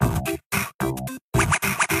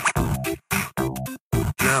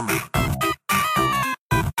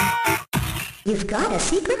You've got a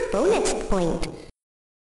secret bonus point.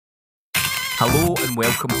 Hello and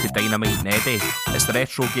welcome to Dynamite and Eddie. It's the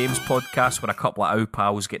Retro Games podcast where a couple of OW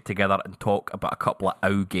pals get together and talk about a couple of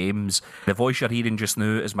OW games. The voice you're hearing just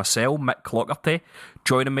now is myself, Mick Clockerty.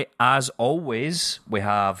 Joining me as always, we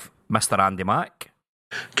have Mr. Andy Mack.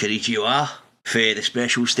 Konnichiwa for the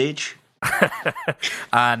special stage.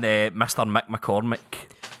 And Mr. Mick McCormick.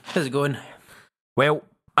 How's it going? Well,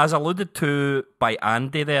 as alluded to by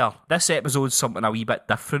Andy there, this episode's something a wee bit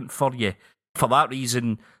different for you. For that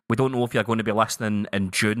reason, we don't know if you're going to be listening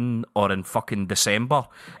in June or in fucking December.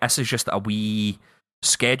 This is just a wee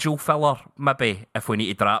schedule filler, maybe, if we need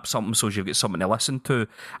to drop something so you've got something to listen to.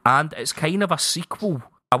 And it's kind of a sequel.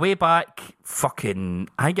 A way back, fucking,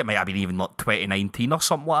 I think it might have been even like 2019 or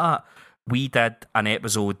something like that, we did an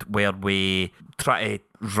episode where we try to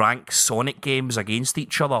rank Sonic games against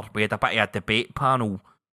each other. We had a bit of a debate panel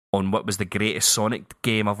on what was the greatest Sonic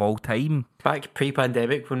game of all time. Back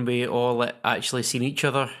pre-pandemic when we all actually seen each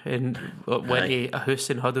other and went to a house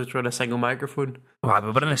and huddled around a single microphone. Well,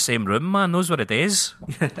 we were in the same room, man. Those were the days.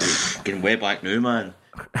 Getting way back now, man.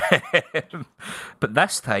 But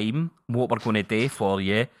this time, what we're going to do for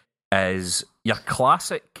you is your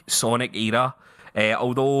classic Sonic era.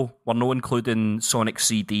 Although we're not including Sonic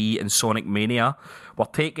CD and Sonic Mania, we're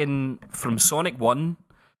taking from Sonic 1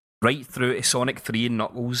 right through to Sonic 3 and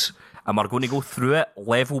Knuckles, and we're going to go through it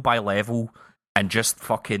level by level and just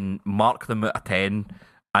fucking mark them out of 10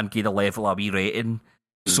 and give the level a wee rating.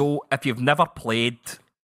 So if you've never played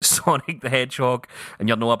Sonic the Hedgehog and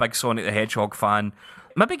you're not a big Sonic the Hedgehog fan,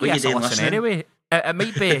 maybe give us a listen anyway. It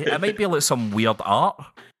might be like some weird art.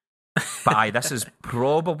 But aye, this is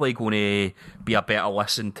probably going to be a better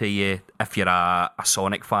listen to you if you're a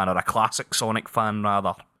Sonic fan, or a classic Sonic fan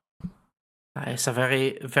rather. It's a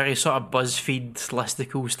very, very sort of BuzzFeed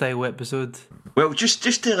listicle style episode. Well, just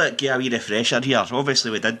to give a wee refresher here,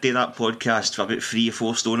 obviously we did do that podcast for about 3 or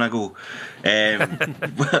 4 stone ago.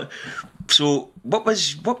 So what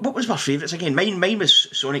was my favourites again? Mine was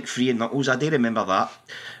Sonic 3 and Knuckles. I do remember that.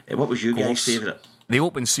 What was you guys' favourite? The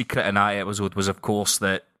open secret in that episode was, of course,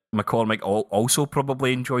 that McCormick also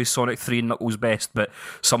probably enjoys Sonic 3 and Knuckles best, but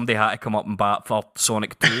somebody had to come up and bat for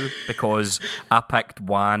Sonic 2 because I picked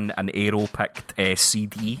 1 and Aero picked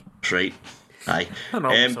CD. Right. Aye. I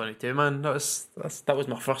know Sonic 2, man. That was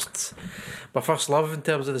my first love in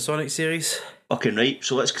terms of the Sonic series. Okay, right.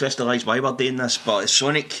 So let's crystallise why we're doing this. But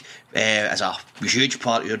Sonic is a huge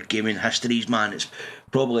part of your gaming histories, man. It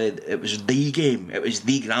was the game. It was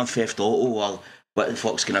the Grand Theft Auto, or what the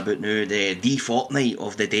fuck's going about now, the Fortnite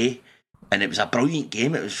of the day. And it was a brilliant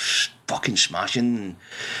game. It was fucking smashing.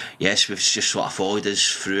 Yes, we've just sort of followed us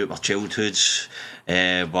through our childhoods,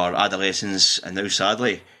 our adolescence, and now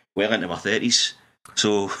sadly well into our 30s.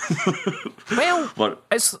 So well,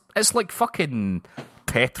 it's like fucking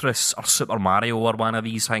Tetris or Super Mario or one of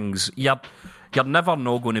these things. You're never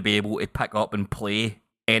not going to be able to pick up and play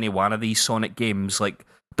any one of these Sonic games. Like,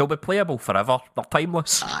 they'll be playable forever. They're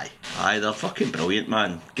timeless. Aye, they're fucking brilliant,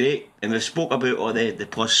 man. Great. And we spoke about all the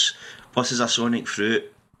pluses of Sonic through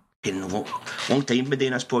it. In a long time been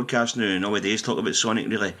doing this podcast now, and nowadays talk about Sonic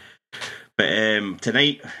really. But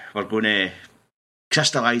tonight we're going to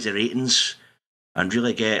crystallise the ratings and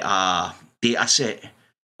really get a data set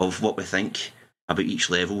of what we think about each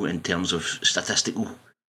level in terms of statistical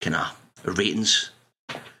kind of ratings.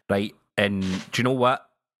 Right, and do you know what?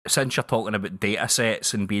 Since you're talking about data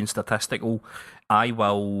sets and being statistical, I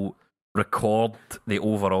will record the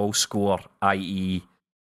overall score, i.e.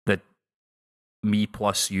 the me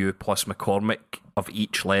plus you plus McCormick of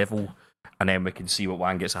each level, and then we can see what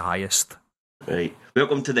one gets the highest. Right.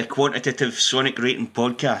 Welcome to the Quantitative Sonic Rating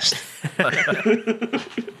Podcast.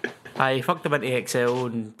 I fucked them into Excel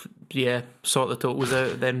and sort the totals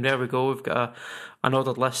out. Then there we go. We've got an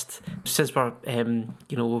ordered list. Since we're being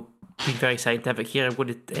very scientific here, I'm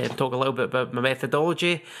going to talk a little bit about my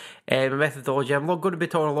methodology. I'm not going to be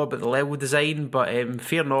talking a lot about the level design, but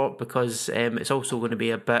fear not, because it's also going to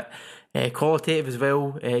be a bit qualitative as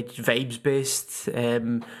well, vibes based.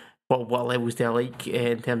 What levels do I like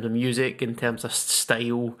in terms of music, in terms of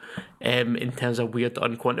style, in terms of weird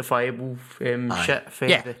unquantifiable shit for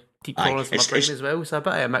the deep corners of my brain as well. So a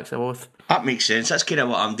bit of a mix of both. That makes sense. That's kind of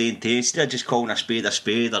what I'm doing too. Instead of just calling a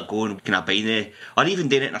spade or going kind of binary, or even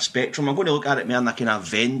doing it in a spectrum, I'm going to look at it more on a kind of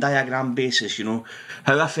Venn diagram basis, you know.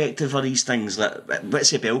 How effective are these things? Like,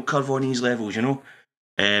 what's the bell curve on these levels, you know?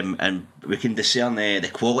 And we can discern the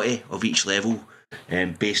quality of each level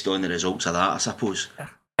based on the results of that, I suppose.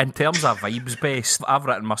 In terms of vibes based, I've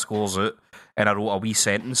written my scores out, and I wrote a wee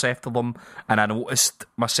sentence after them, and I noticed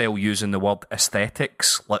myself using the word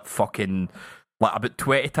aesthetics like about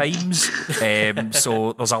 20 times.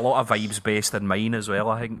 So there's a lot of vibes based in mine as well,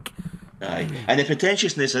 I think. Aye. And the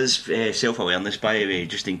pretentiousness is self-awareness, by the way,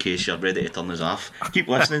 just in case you're ready to turn us off. Keep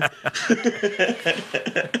listening.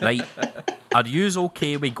 Right. Are yous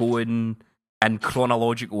okay with going in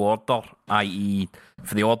chronological order, i.e.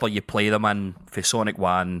 for the order you play them in, for Sonic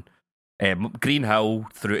 1, Green Hill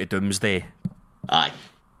through to Doomsday? Aye.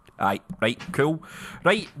 Aye, right, cool.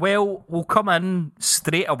 Right, well, we'll come in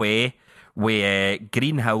straight away with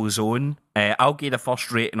Green Hill Zone. I'll give the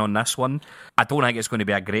first rating on this one. I don't think it's going to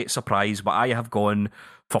be a great surprise, but I have gone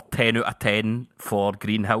for 10 out of 10 for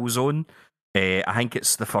Green Hill Zone. I think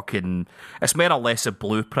it's it's more or less a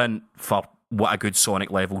blueprint for what a good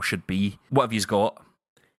Sonic level should be. What have you got?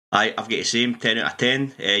 I've got the same, 10 out of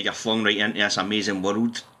 10. You're flung right into this amazing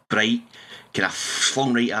world, bright, kind of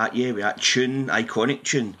flung right at you with that tune, iconic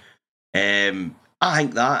tune. I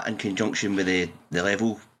think that, in conjunction with the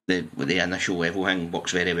level, with the initial level thing,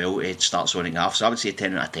 works very well to start Sonic off. So I would say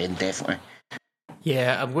 10 out of 10, definitely.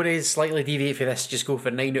 Yeah, I'm going to slightly deviate for this, just go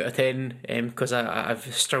for 9 out of 10, because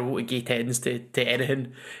I've struggled to give 10s to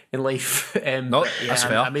anything in life. That's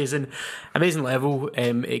fair. Amazing level.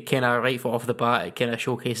 It kind of, right off the bat, it kind of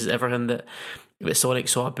showcases everything that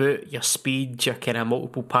Sonic's all about. Your speed, your kind of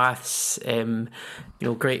multiple paths,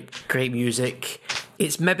 great music.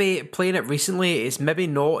 It's maybe, playing it recently, it's maybe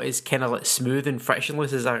not as kind of like smooth and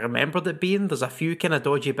frictionless as I remembered it being. There's a few kind of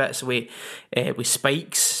dodgy bits with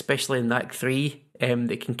spikes, especially in Act 3,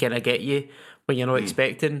 that can kind of get you when you're not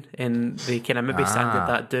expecting, and they kind of maybe sanded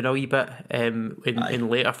that down a wee bit in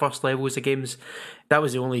later first levels of games. That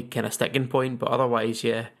was the only kind of sticking point, but otherwise,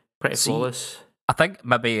 yeah, pretty flawless. I think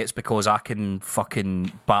maybe it's because I can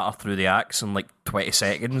fucking batter through the axe in like 20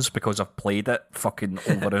 seconds because I've played it fucking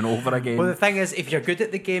over and over again. Well, the thing is, if you're good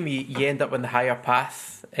at the game, you end up in the higher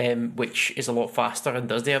path, which is a lot faster and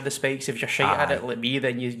does have the spikes. If you're shite at it like me,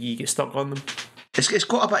 then you get stuck on them. It's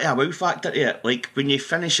got a bit of a wow factor to it. Like, when you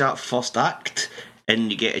finish that first act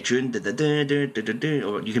and you get a tune,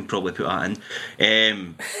 or you can probably put that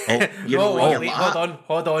in.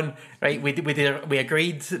 Hold on. Right, we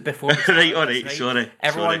agreed before. right, sorry.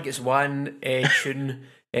 Everyone gets one tune.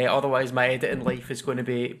 Otherwise, my editing life is going to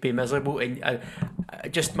be miserable. And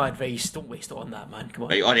just my advice: don't waste it on that, man. Come on.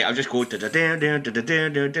 Right, alright. I'll just go. You're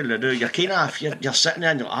kind of you're sitting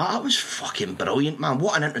there and you're like, that was fucking brilliant, man.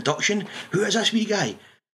 What an introduction. Who is this wee guy?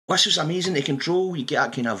 This was amazing to control. You get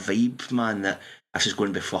that kind of vibe, man, that this is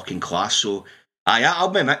going to be fucking class. So, I'll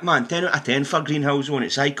be Mick, man. 10 out of 10 for Green Hill Zone.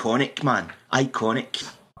 It's iconic, man. Iconic.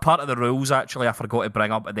 Part of the rules, actually, I forgot to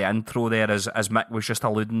bring up at the intro there, as Mick was just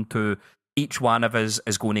alluding to, each one of us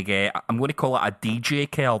is going to get, I'm going to call it a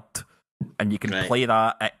DJ card, and you can play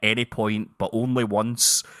that at any point, but only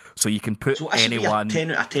once, so you can put anyone...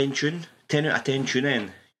 10 out of 10 tune. 10 out of 10 tune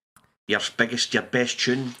in. Your best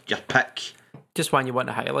tune, your pick. Just one you want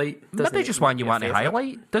to highlight. Maybe just one you want to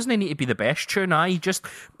highlight. Doesn't it need to be the best tune,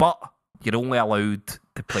 but you're only allowed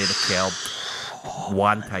to play the card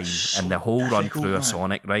one time in the whole run through of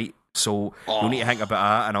Sonic, right? So you'll need to think about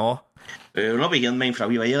that and all. We'll not be hearing mine for a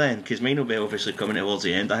wee while then, because mine will be obviously coming towards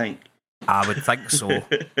the end, I think. I would think so.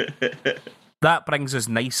 That brings us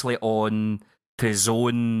nicely on to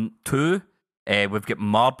Zone 2. We've got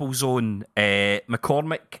Marble Zone.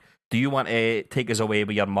 McCormick, do you want to take us away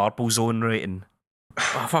with your Marble Zone rating?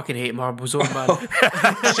 I fucking hate Marble Zone, man.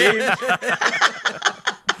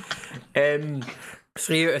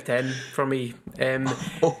 3 out of 10 for me.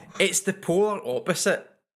 It's the polar opposite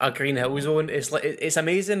of Green Hill Zone. It's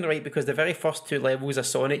amazing, right? Because the very first two levels of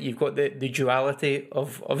Sonic, you've got the duality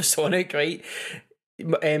of Sonic, right?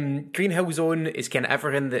 Green Hill Zone is kind of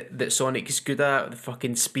everything that Sonic is good at, the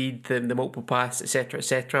fucking speed, the multiple paths, etc,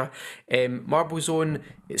 etc. Marble Zone,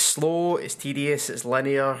 it's slow, it's tedious, it's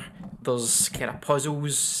linear, there's kind of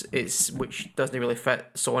puzzles, which doesn't really fit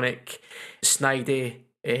Sonic. It's snidey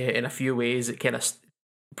in a few ways. It kind of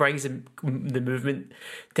brings the movement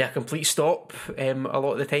to a complete stop a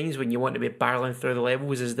lot of the times when you want to be barreling through the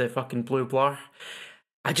levels as the fucking blue blur.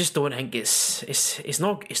 I just don't think it's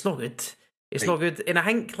not good. It's not good. And I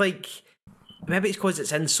think, like, maybe it's because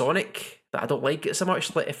it's in Sonic that I don't like it so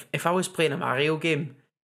much. Like, if I was playing a Mario game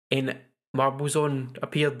and Marble Zone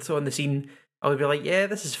appeared on the scene, I would be like, yeah,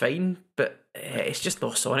 this is fine, but it's just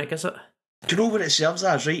not Sonic, is it? Do you know what it serves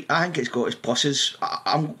as, right? I think it's got its pluses.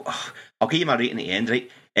 I'll give you my rating at the end, right?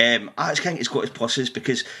 I just think it's got its pluses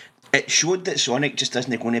because it showed that Sonic just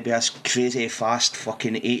isn't going to be this crazy fast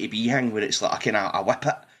fucking A to B thing where it's like a kind of a whip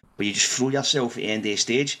it, where you just throw yourself at the end of the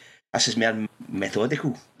stage. This is more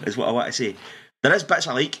methodical, is what I want to say. There is bits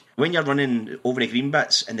I like when you're running over the green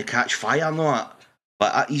bits and they catch fire and all that.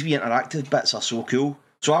 But these wee interactive bits are so cool.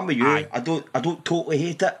 So I'm with you. Aye. I don't totally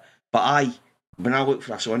hate it, but when I look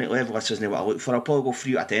for a Sonic level, this isn't what I look for. I'll probably go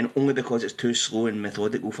 3 out of 10 only because it's too slow and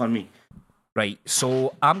methodical for me. Right,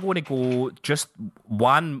 so I'm going to go just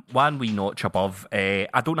one wee notch above. I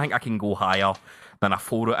don't think I can go higher than a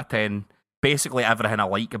 4 out of 10. Basically, everything I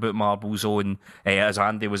like about Marble Zone, as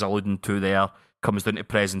Andy was alluding to there, comes down to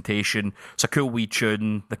presentation. It's a cool wee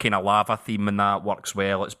tune. The kind of lava theme in that works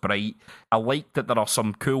well. It's bright. I like that there are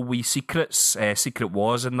some cool wee secrets. Secret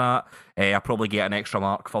was in that. I probably get an extra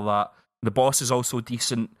mark for that. The boss is also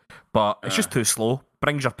decent, but it's just too slow.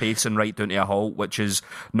 Brings your pacing right down to a halt, which is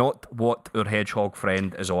not what our hedgehog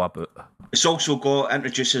friend is all about. It's also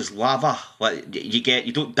introduces lava. Like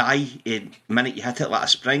you don't die the minute you hit it like a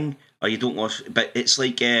spring, or you don't lose. But it's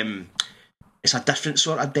like it's a different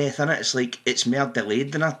sort of death, innit? It's like it's more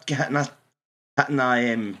delayed than hitting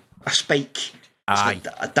a spike. It's Aye. like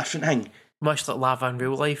a different thing. Much like lava in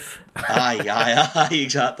real life. Aye,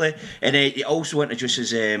 exactly. And it also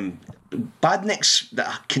introduces badniks that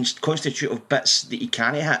are constitute of bits that you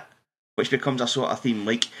can't hit, which becomes a sort of theme,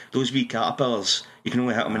 like those wee caterpillars. You can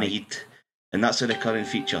only hit them in the heat, and that's a recurring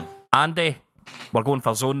feature. Andy, we're going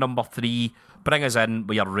for zone number 3. Bring us in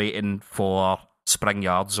with your rating for Spring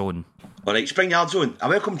Yard Zone. Alright, Spring Yard Zone. A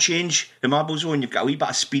welcome change. The Marble Zone, you've got a wee bit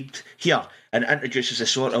of speed here, and it introduces a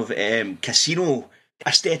sort of casino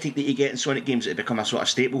aesthetic that you get in Sonic games that become a sort of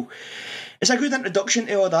staple. It's a good introduction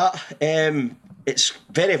to all that. It's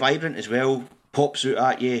very vibrant as well. Pops out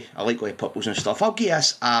at you. I like all the purples and stuff. I'll give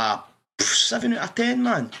this a 7 out of 10,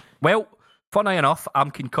 man. Well, funny enough, I'm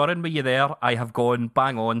concurring with you there. I have gone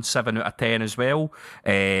bang on 7 out of 10 as well.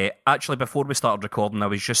 Actually, before we started recording, I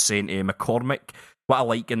was just saying to McCormick, what I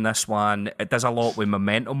like in this one, it does a lot with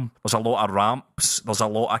momentum. There's a lot of ramps. There's a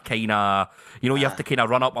lot of kind of, you have to kind of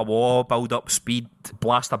run up a wall, build up speed,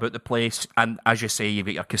 blast about the place. And as you say, you've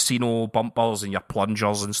got your casino bumpers and your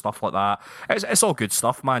plungers and stuff like that. It's all good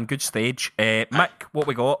stuff, man. Good stage. Mick, what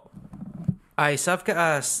we got? Aye, so I've got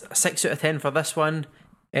a 6 out of 10 for this one.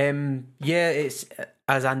 It's,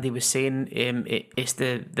 as Andy was saying, it's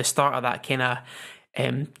the start of that kind of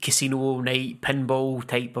casino night pinball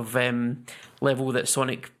type of level that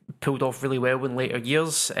Sonic pulled off really well in later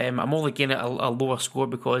years. I'm only giving it a lower score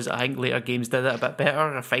because I think later games did it a bit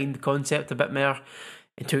better, refined the concept a bit more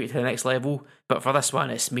and took it to the next level. But for this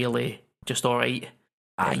one, it's merely just alright.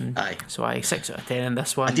 Aye. So 6 out of 10 in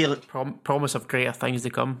this one. I do Promise of greater things to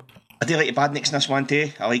come. I do like the badniks in this one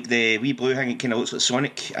too. I like the wee blue thing, it kind of looks like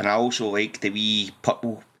Sonic, and I also like the wee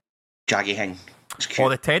purple jaggy thing. It's cute. Oh,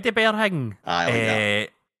 the teddy bear thing. Aye, I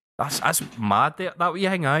like that. That's mad, that wee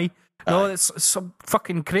thing, aye. No, it's some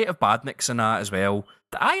fucking creative badniks in that as well.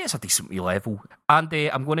 Aye, it's a decent wee level. And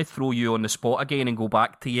I'm going to throw you on the spot again and go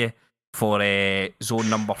back to you for zone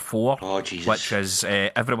number 4, Oh, Jesus. which is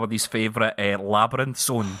everybody's favourite Labyrinth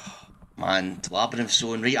Zone. Man, Labyrinth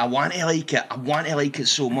Zone, right? I want to like it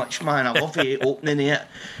so much, man. I love the opening of it.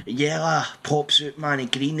 Yellow pops out, man,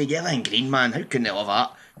 and green. The yellow and green, man. How can they love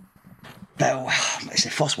that? But it's the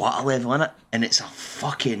first water level, innit? And it's a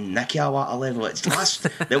fucking nicky water level. It's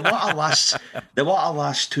the water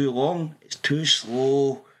lasts too long. It's too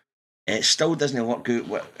slow. It still doesn't work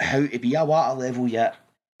out how to be a water level yet.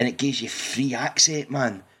 And it gives you free access,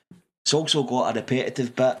 man. It's also got a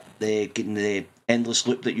repetitive bit, getting the endless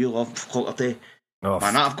loop that you love, Clotterty. Oh,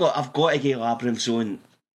 Man, I've got to get Labyrinth Zone.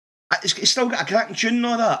 It's still got a cracking tune and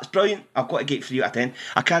all that. It's brilliant. I've got to get 3 out of 10.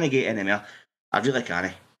 I can't get any more. I really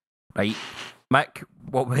can't. Right. Mick,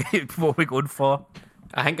 what we going for?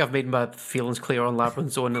 I think I've made my feelings clear on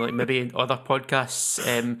Labyrinth Zone, like maybe in other podcasts.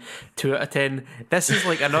 2 out of 10. This is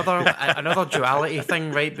like another duality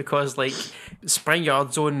thing, right? Because like Spring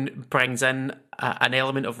Yard Zone brings in an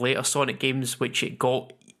element of later Sonic games which it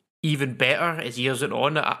got even better as years went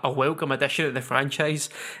on. A welcome addition to the franchise.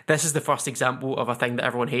 This is the first example of a thing that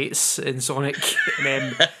everyone hates in Sonic, and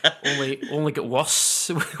then only get worse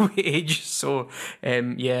with age. So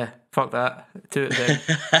fuck that. 2 out of 10.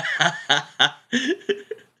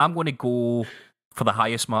 I'm going to go for the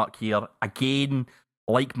highest mark here. Again,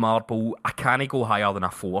 like Marble, I can't go higher than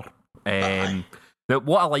a 4. But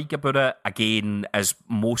what I like about it, again, is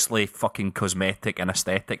mostly fucking cosmetic and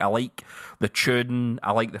aesthetic. I like the tune.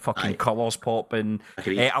 I like the fucking colours popping.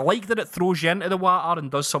 I like that it throws you into the water and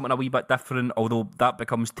does something a wee bit different, although that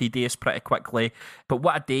becomes tedious pretty quickly. But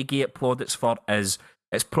what I do get plaudits for is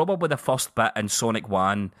it's probably the first bit in Sonic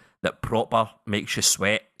 1 that proper makes you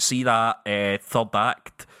sweat. See that third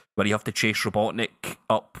act where you have to chase Robotnik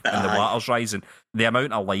up and the water's rising? The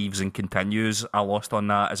amount of lives and continues I lost on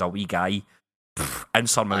that as a wee guy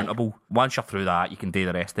insurmountable. Once you're through that, you can do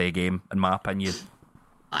the rest of the game, in my opinion.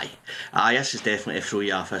 Aye, this is definitely throw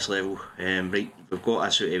you off this level. Right, we've got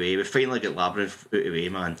this out of the way. We've finally got Labyrinth out of the way,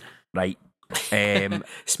 man. Right.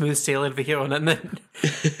 Smooth sailing for here on in then.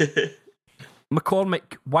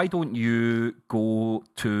 McCormick, why don't you go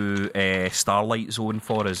to Starlight Zone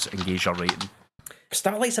for us and gauge your rating?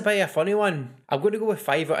 Starlight's a bit of a funny one. I'm going to go with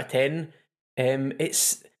 5 out of 10.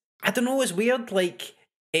 It's, I don't know, it's weird. Like,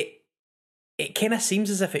 it kind of seems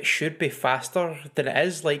as if it should be faster than it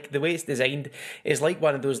is. Like, the way it's designed is like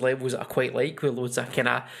one of those levels that I quite like, with loads of kind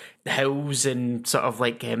of hills and sort of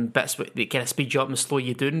like bits that kind of speed you up and slow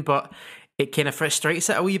you down, but it kind of frustrates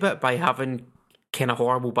it a wee bit by having kind of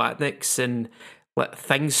horrible badniks and like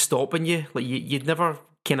things stopping you. Like, you'd never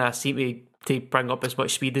kind of seem to bring up as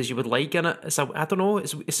much speed as you would like in it. I don't know,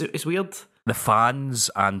 it's weird. The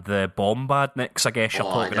fans and the bomb badniks, I guess you're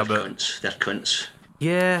talking about. They're cunts.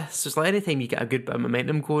 Yeah, so it's like anytime you get a good bit of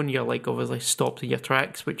momentum going, you're like obviously stopped in your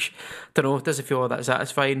tracks, which, I don't know, doesn't feel all that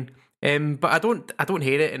satisfying. But I don't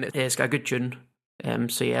hate it, and it's got a good tune.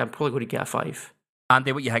 So yeah, I'm probably going to get a 5.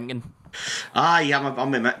 Andy, what you thinking? Aye, I'm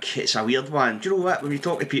a Mick. It's a weird one. Do you know what? When you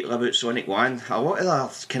talk to people about Sonic 1, a lot of their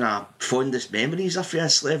kind of fondest memories are for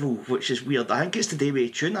this level, which is weird. I think it's to do with the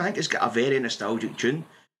tune. I think it's got a very nostalgic tune.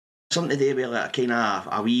 Something to do with like kind of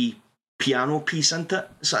a wee piano piece, isn't it?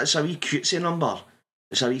 It's a wee cutesy number.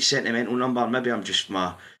 It's a wee sentimental number. Maybe I'm just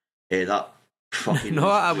that fucking... No,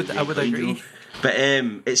 I would agree. But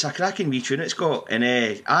it's a cracking wee tune it's got, and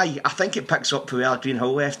I think it picks up where Green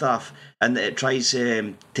Hill left off, and it tries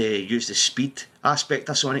to use the speed aspect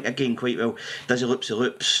of Sonic again quite well. Does the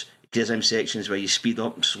loops, gives them sections where you speed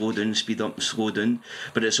up and slow down, speed up and slow down,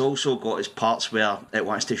 but it's also got its parts where it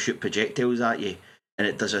wants to shoot projectiles at you, and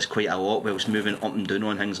it does this quite a lot whilst moving up and down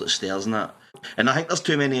on things like stairs and that. And I think there's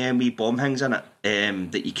too many wee bomb things in it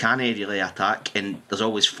that you can't really attack, and there's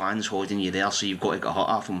always fans holding you there, so you've got to get hot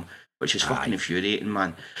off them, which is fucking infuriating,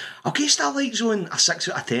 man. Okay, Starlight Zone, a 6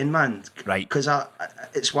 out of 10, man. Right. Because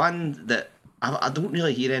it's one that I don't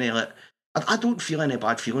really hear any, like, I don't feel any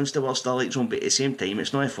bad feelings towards Starlight Zone, but at the same time,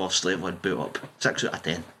 it's not a first level I'd boot up. 6 out of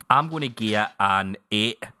 10. I'm going to give it an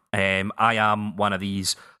 8. I am one of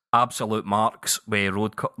these absolute marks with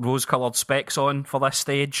rose-coloured specs on for this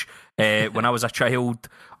stage. When I was a child,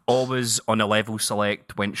 always on a level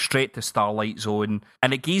select, went straight to Starlight Zone,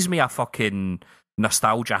 and it gives me a fucking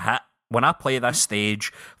nostalgia hit. When I play this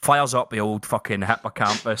stage, fires up the old fucking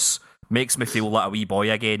hippocampus, makes me feel like a wee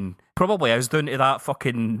boy again. Probably is down to that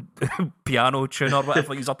fucking piano tune or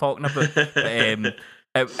whatever you're talking about.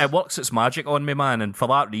 It works its magic on me, man, and for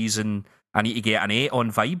that reason, I need to get an 8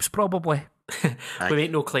 on vibes, probably. We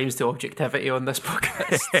make no claims to objectivity on this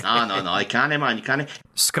podcast. No, you can't, man, you can't.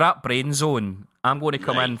 Scrap Brain Zone. I'm going to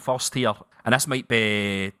come in first here, and this might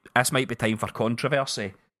be time for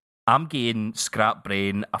controversy. I'm giving Scrap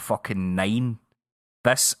Brain a fucking 9.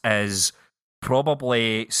 This is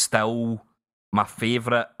probably still my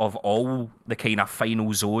favourite of all the kind of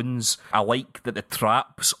final zones. I like that the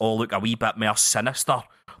traps all look a wee bit more sinister.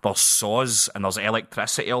 There's saws and there's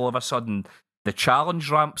electricity all of a sudden. The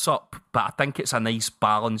challenge ramps up, but I think it's a nice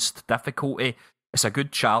balanced difficulty. It's a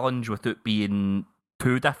good challenge without being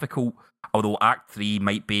too difficult, although Act 3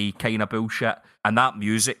 might be kind of bullshit, and that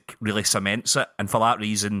music really cements it, and for that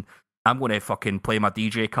reason, I'm going to fucking play my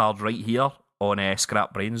DJ card right here on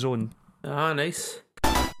Scrap Brain Zone. Ah, nice.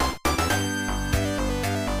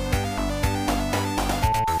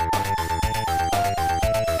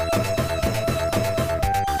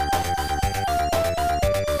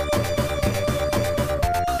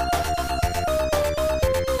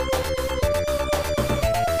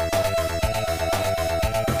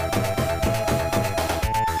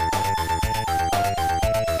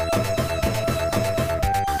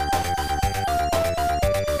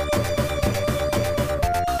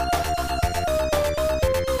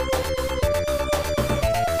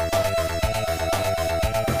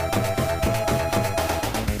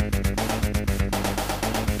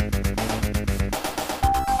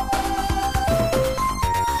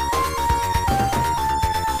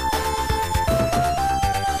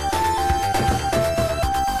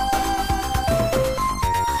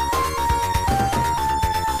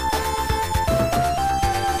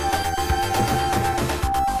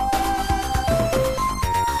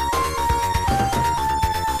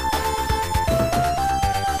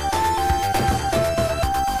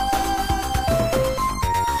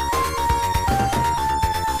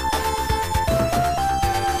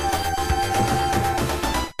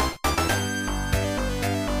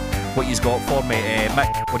 What you've got for me,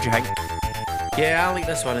 Mick, what do you think? Yeah, I like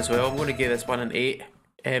this one as well. I'm going to give this one an 8.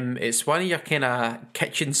 It's one of your kind of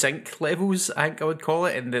kitchen sink levels, I think I would call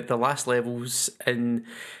it, and the last levels in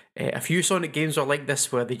a few Sonic games are like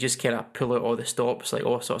this, where they just kind of pull out all the stops, like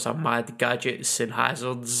all sorts of mad gadgets and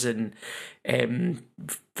hazards and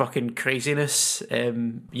fucking craziness.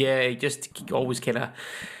 It just always kind of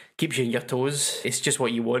keeps you on your toes. It's just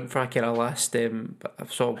what you want for a kind of last.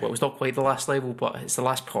 So well, it's not quite the last level, but it's the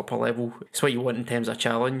last proper level. It's what you want in terms of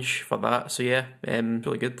challenge for that. So yeah,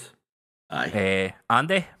 really good. Aye.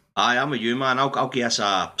 Andy? Aye, I'm with you, man. I'll give us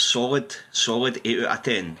a solid 8 out of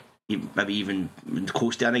 10. Maybe even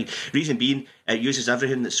close to a 9. Reason being, it uses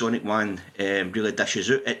everything that Sonic 1 really dishes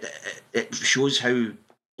out. It shows how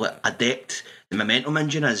adept the momentum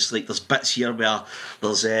engine is. Like, there's bits here where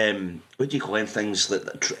there's what do you call them things,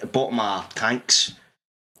 like the bottom of tanks,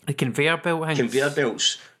 the conveyor belt things. Conveyor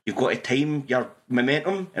belts. You've got to time your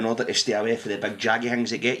momentum in order to stay away from the big jaggy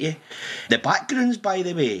things that get you. The backgrounds, by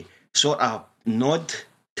the way, sort of nod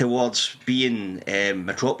towards being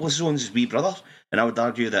Metropolis Zone's wee brother, and I would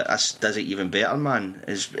argue that this does it even better, man.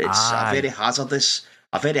 It's a very hazardous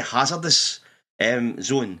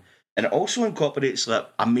zone, and it also incorporates like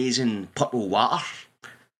amazing purple water,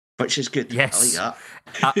 which is good. Yes, I like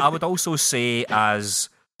that. I would also say, as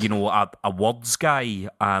you know, a words guy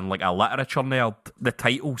and like a literature nerd, the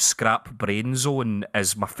title "Scrap Brain Zone"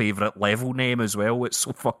 is my favourite level name as well. It's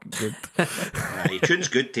so fucking good. The tune's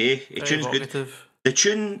good too. The tune's good. The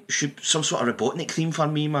tune should some sort of Robotnik theme for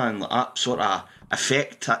me, man. Like that sort of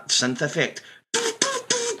effect, that synth effect.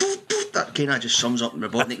 That kind of just sums up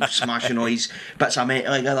Robotnik smashing all his bits of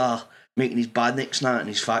metal together, making his badniks and that in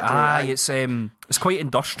his factory. It's quite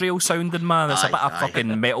industrial sounding, man. There's a bit of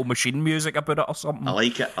fucking Metal Machine music about it or something. I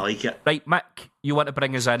like it. Right, Mick, you want to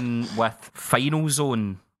bring us in with Final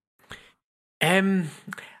Zone?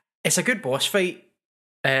 It's a good boss fight.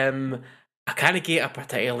 I can't get a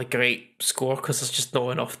particularly great score because there's just not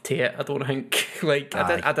enough to it, I don't think.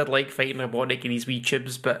 I did like fighting Robotnik in his wee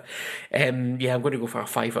tubes, but I'm going to go for a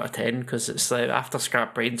 5 out of 10 because it's after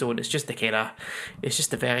Scrap Brain Zone, it's just the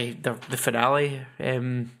finale.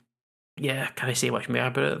 Can I say much more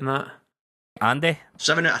about it than that? Andy?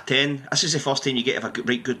 7 out of 10. This is the first time you get a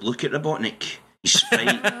right good look at Robotnik. He's sprite,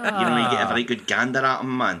 you get a very good gander at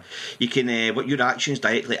him, man. You can, what your actions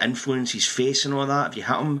directly influence his face and all that if you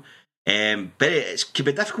hit him. But it can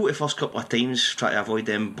be difficult the first couple of times trying to avoid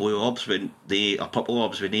them blue orbs or purple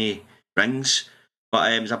orbs with no rings.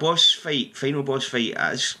 But as a boss fight, final boss fight,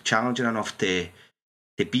 it's challenging enough to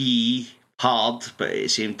be hard, but at the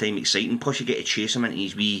same time exciting. Plus, you get to chase him into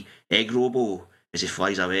his wee egg robo as he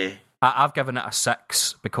flies away. I've given it a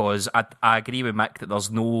 6 because I agree with Mick that there's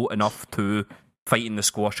no enough to fighting the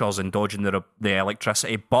squashers and dodging the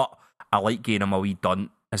electricity, but I like getting him a wee dunt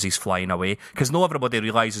as he's flying away, because not everybody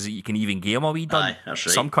realises that you can even give him a wee dunt. Aye, that's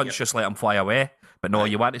right. Some cunts just let him fly away, but no,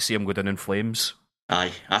 you want to see him go down in flames.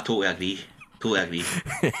 Aye, I totally agree.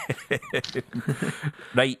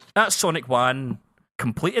 Right, that's Sonic 1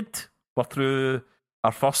 completed. We're through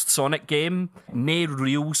our first Sonic game. No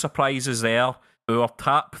real surprises there. Our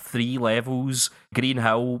top 3 levels, Green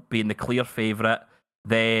Hill being the clear favourite.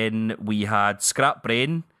 Then we had Scrap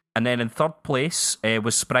Brain. And then in third place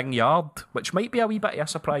was Spring Yard, which might be a wee bit of a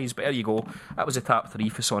surprise, but there you go. That was the top 3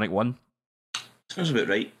 for Sonic 1. Sounds about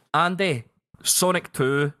right. Andy, Sonic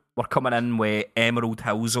 2, we're coming in with Emerald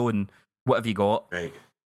Hill Zone. What have you got? Right,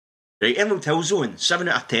 Emerald Hill Zone, 7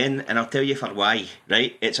 out of 10, and I'll tell you for why.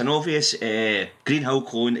 Right, it's an obvious Green Hill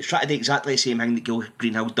clone. It's trying to do exactly the same thing that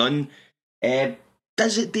Green Hill done.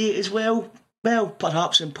 Does it do it as well? Well,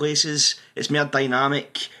 perhaps in places it's more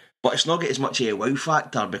dynamic, but it's not got as much of a wow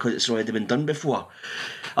factor because it's already been done before.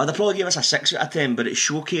 I'd probably give us a 6 out of 10, but it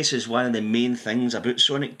showcases one of the main things about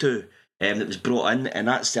Sonic 2 that was brought in, and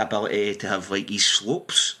that's the ability to have like these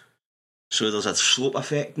slopes. So there's a slope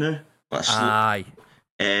effect now. Like a slope. Aye.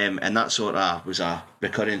 And that sort of was a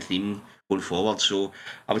recurring theme going forward. So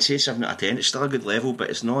I would say 7 out of 10. It's still a good level,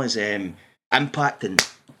 but it's not as impacting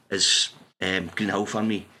as Green Hill for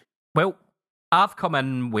me. Well, I've come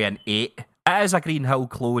in with an 8. It is a Green Hill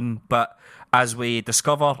clone, but as we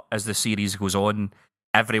discover as the series goes on,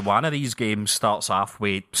 every one of these games starts off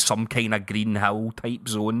with some kind of Green Hill type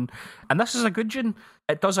zone. And this is a good one.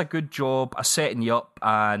 It does a good job of setting you up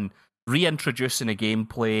and reintroducing the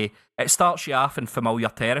gameplay. It starts you off in familiar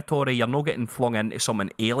territory. You're not getting flung into something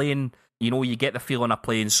alien. You know, you get the feeling of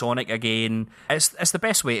playing Sonic again. It's the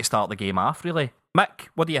best way to start the game off, really. Mick,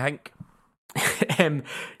 what do you think?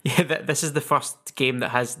 This is the first game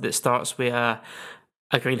that starts with a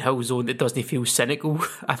Green Hill Zone that doesn't feel cynical.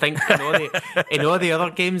 I think in all the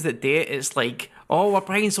other games that do it, it's like, oh, we're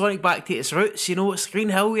bringing Sonic back to its roots, you know, it's Green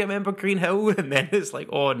Hill, you remember Green Hill? And then it's like,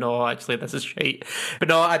 oh no, actually this is shite. But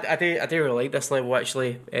no, I do really like this level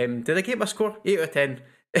actually. Did I get my score? 8 out of 10.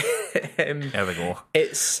 There we go.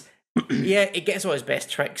 It's yeah, it gets all its best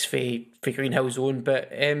tricks for Green Hill Zone, but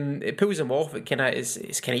it pulls them off. It kind of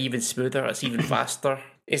it's kind of even smoother. It's even faster.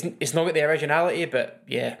 It's not got the originality, but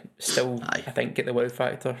yeah, still I think get the wow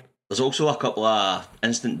factor. There's also a couple of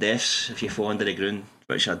instant deaths if you fall under the ground,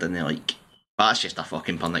 which I didn't like. But that's just a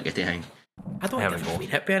fucking pernickety thing. I don't think I've been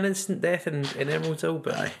hit by an instant death in Emerald Hill,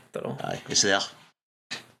 but I don't know. Aye, it's there.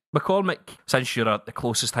 McCormick, since you're the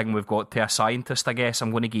closest thing we've got to a scientist, I guess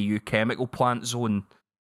I'm going to give you Chemical Plant Zone.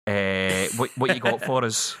 What you got for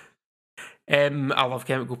us? I love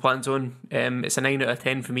Chemical Plant Zone. It's a 9 out of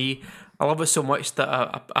 10 for me. I love it so much that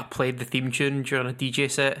I played the theme tune during a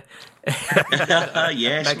DJ set.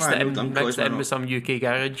 Yes, mixed it in with some UK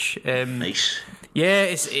garage. Nice. Yeah,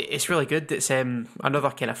 it's really good. It's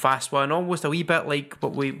another kind of fast one, almost a wee bit like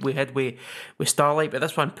what we had with Starlight, but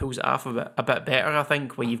this one pulls it off a bit better, I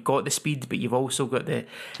think, where you've got the speed, but you've also got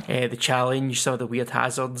the challenge, some of the weird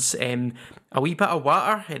hazards, a wee bit of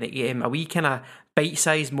water, and a wee kind of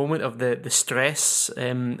bite-sized moment of the stress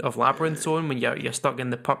of Labyrinth Zone when you're stuck in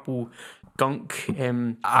the purple gunk.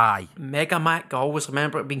 Aye. Mega Mac, I always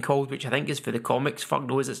remember it being called, which I think is for the comics. Fuck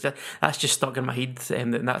knows, that's just stuck in my head,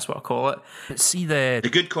 and that's what I call it. But see the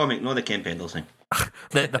good comic, not the Ken Pendleton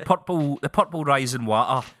thing. the purple rising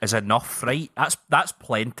water is enough, right? That's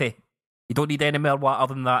plenty. You don't need any more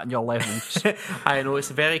water than that in your levels. I know, it's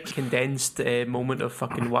a very condensed moment of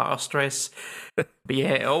fucking water stress. But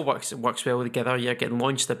yeah, it all works well together. You're getting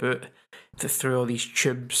launched about through all these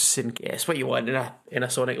tubes, and yeah, it's what you want in a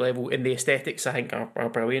Sonic level. And the aesthetics, I think, are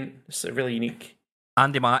brilliant. It's really unique.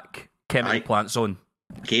 Andy Mack, Chemical Plant Zone.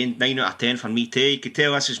 Again, 9 out of 10 for me too. You could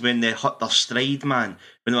tell this is when they hit their stride, man.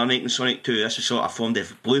 When they were making Sonic 2, this was sort of formed the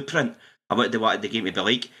blueprint of what they wanted the game to be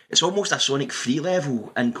like. It's almost a Sonic 3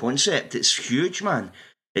 level in concept. It's huge, man.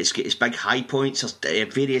 It's got its big high points.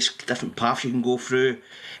 There's various different paths you can go through.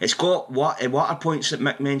 It's got water points that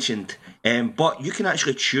Mick mentioned. But you can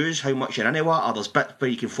actually choose how much you're in the water. There's bits where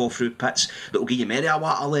you can fall through pits that will give you maybe a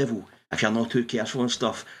water level if you're not too careful and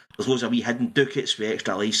stuff. There's loads of wee hidden ducats with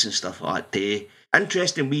extra life and stuff like that too.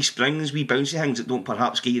 Interesting wee springs, wee bouncy things that don't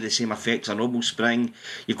perhaps give you the same effect as a normal spring.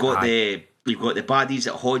 You've got the baddies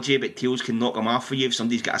that hold you, but Tails can knock them off for you if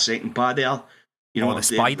somebody's got a second pad there. You know, the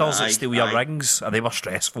spiders that steal your rings, they were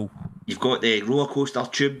stressful. You've got the roller coaster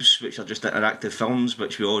tubes, which are just interactive films,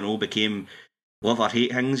 which we all know became love or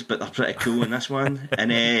hate things, but they're pretty cool in this one.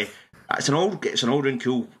 And it's an all round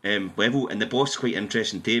cool level, and the boss is quite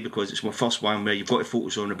interesting too because it's my first one where you've got to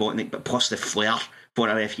focus on Robotnik, but plus the flair for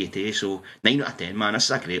a FUT. So 9 out of 10, man. This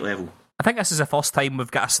is a great level. I think this is the first time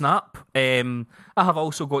we've got a snap. I have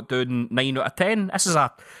also got down 9 out of 10. This is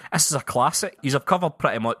a classic. You've covered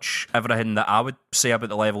pretty much everything that I would say about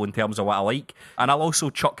the level in terms of what I like. And I'll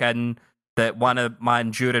also chuck in that one of my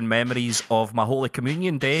enduring memories of my Holy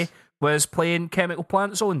Communion day was playing Chemical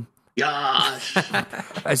Plant Zone. Yes!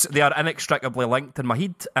 They are inextricably linked in my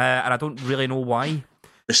head, and I don't really know why.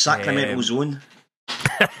 The Sacramental Zone.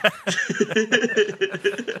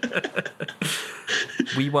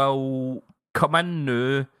 We will come in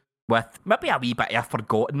now with maybe a wee bit of a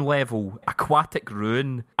forgotten level, Aquatic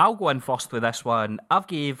Ruin. I'll go in first with this one. I've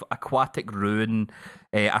gave Aquatic Ruin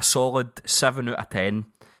a solid 7 out of 10.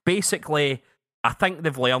 Basically, I think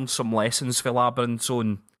they've learned some lessons for Labyrinth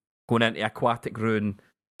Zone going into Aquatic Ruin,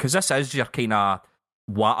 because this is your kind of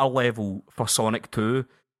water level for Sonic 2,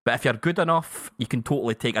 but if you're good enough, you can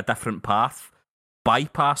totally take a different path,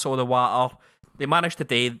 bypass all the water. They managed to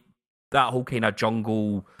do that whole kind of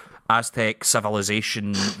jungle Aztec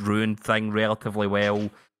civilization ruin thing relatively well.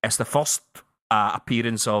 It's the first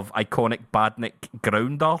appearance of iconic Badnik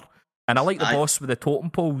Grounder, and I like the boss with the totem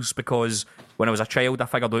poles because when I was a child I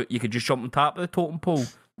figured out you could just jump on top of the totem pole,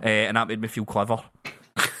 and that made me feel clever.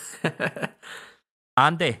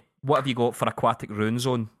 Andy, what have you got for Aquatic Ruin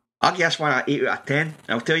Zone? I guess one at 8 out of 10.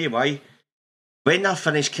 I'll tell you why. When I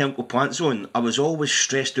finished Chemical Plant Zone, I was always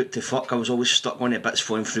stressed out to fuck. I was always stuck on the bits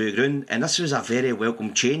falling through the ground, and this was a very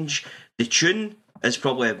welcome change. The tune is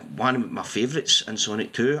probably one of my favourites in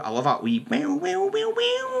Sonic 2. I love that wee meow, meow, meow,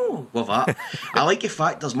 meow. Love that. I like the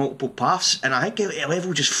fact there's multiple paths, and I think the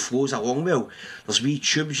level just flows along well. There's wee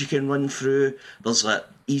tubes you can run through. There's like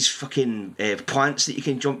these fucking plants that you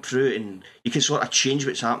can jump through, and you can sort of change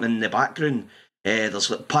what's happening in the background. There's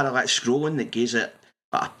like parallax scrolling that gives it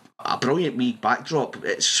a brilliant wee backdrop.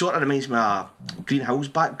 It sort of reminds me of Green Hill's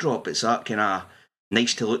backdrop. It's that kind of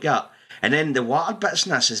nice to look at. And then the water bits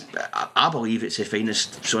in this is, I believe it's the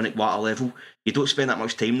finest Sonic water level. You don't spend that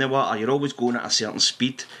much time in the water. You're always going at a certain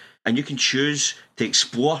speed, and you can choose to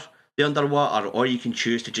explore the underwater, or you can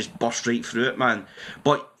choose to just burst right through it, man.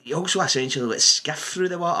 But you also essentially like skiff through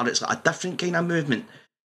the water. It's like a different kind of movement.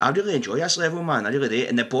 I really enjoy this level, man. I really do.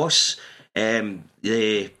 And the boss,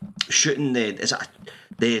 the shooting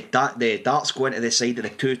the darts go into the side of the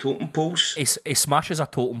two totem poles. He smashes a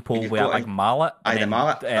totem pole with a big mallet. Aye, the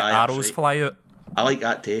mallet. Arrows fly out. I like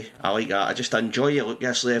that too. I like that. I just enjoy the look of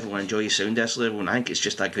this level, I enjoy the sound of this level, and I think it's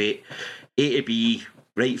just a great A to B,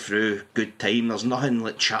 right through, good time. There's nothing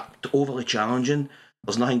like overly challenging.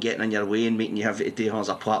 There's nothing getting in your way and making you have to do as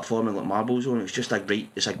a platform like Marble Zone. It's just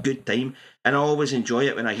it's a good time. And I always enjoy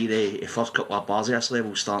it when I hear the first couple of bars of this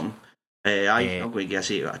level starting. I'm going to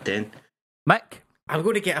guess 8 out of 10. Mick? I'm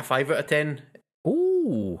going to get a 5 out of 10.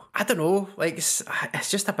 Ooh. I don't know, like it's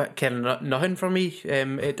just a bit kind of nothing for me.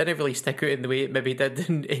 It didn't really stick out in the way it maybe did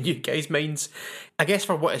in you guys' minds. I guess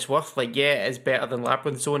for what it's worth, like yeah, it is better than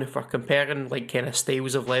Labyrinth Zone if we're comparing like kind of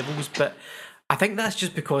styles of levels, but I think that's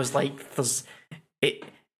just because like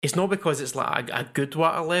it's not because it's like a good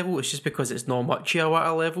water level, it's just because it's not much of a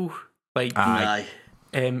water level. Like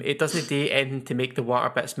it doesn't do anything to make the water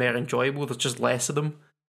bits more enjoyable, there's just less of them.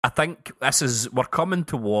 I think we're coming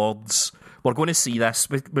towards, we're going to see this,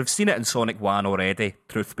 we've seen it in Sonic 1 already,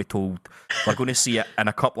 truth be told. We're going to see it in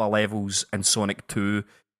a couple of levels in Sonic 2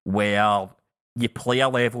 where you play a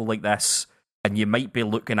level like this and you might be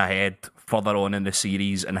looking ahead further on in the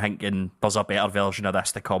series and thinking there's a better version of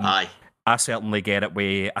this to come. Aye. I certainly get it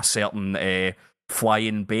with a certain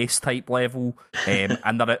flying base type level,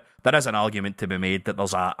 and there is an argument to be made that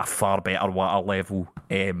there's a far better water level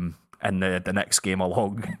in the next game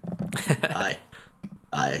along.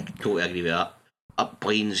 Aye, totally agree with that. It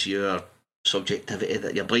blinds your subjectivity,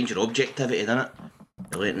 it blinds your objectivity, doesn't it?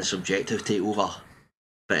 You're letting the subjective take over.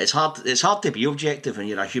 But it's hard to be objective when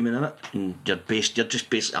you're a human, innit? And you're just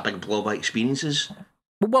basically a big blob of experiences.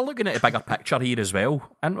 Well, we're looking at a bigger picture here as well,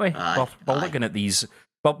 aren't we? We're looking at these,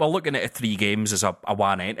 but we're looking at the 3 games as a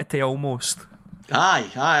one entity almost. Well,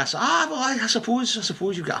 I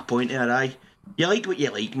suppose you've got a point there, aye. You like what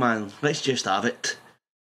you like, man. Let's just have it.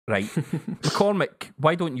 Right. McCormick,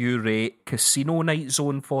 why don't you rate Casino Night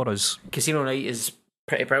Zone for us? Casino Night is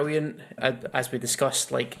pretty brilliant. As we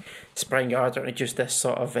discussed, like Spring Yard introduced this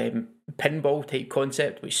sort of pinball type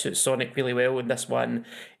concept which suits Sonic really well, and this one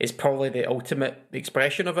is probably the ultimate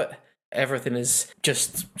expression of it. Everything is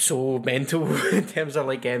just so mental in terms of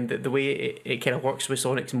like the way it kind of works with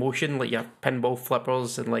Sonic's motion, like your pinball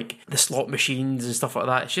flippers and like the slot machines and stuff like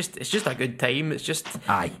that. It's just a good time. It's just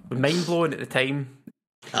mind blowing at the time.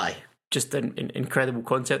 Aye. Just an incredible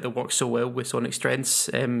concept that works so well with Sonic's strengths.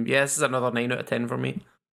 This is another 9 out of 10 for me.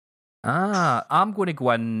 I'm going to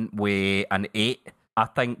go in with an 8. I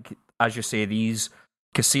think, as you say, these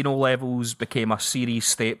casino levels became a series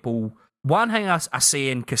staple. One thing I say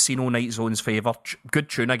in Casino Night Zone's favour, good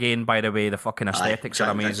tune again, by the way, the fucking aesthetics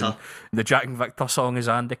are amazing. Victor. The Jack and Victor song, as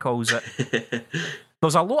Andy calls it.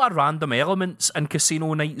 There's a lot of random elements in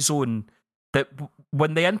Casino Night Zone that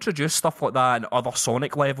when they introduce stuff like that in other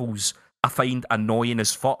Sonic levels, I find annoying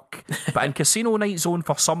as fuck. But in Casino Night Zone,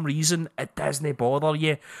 for some reason, it doesn't bother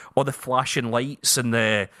you. Or the flashing lights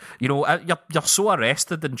and you're so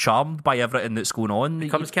arrested and charmed by everything that's going on. It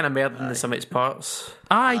becomes kind of more than the sum of its parts.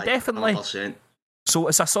 Aye, definitely. 100%. So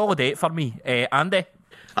it's a solid 8 for me. Andy?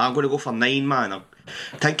 I'm going to go for 9, man. I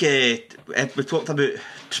think we talked about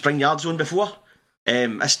Spring Yard Zone before.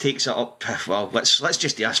 This takes it up. Well, let's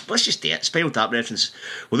just do it. Spinal Tap reference.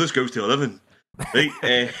 Well, this goes to 11.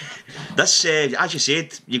 Right, this, as you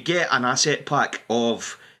said, you get an asset pack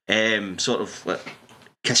of sort of like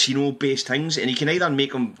casino-based things, and you can either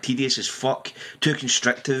make them tedious as fuck, too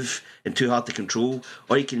constrictive and too hard to control,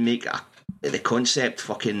 or you can make the concept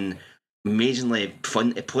fucking amazingly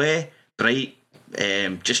fun to play, bright,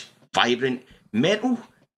 just vibrant, mental,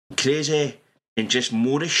 crazy, and just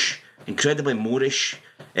Moorish, incredibly Moorish.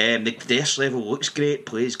 This level looks great,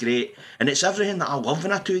 plays great, and it's everything that I love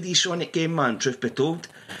in a 2D Sonic game, man, truth be told.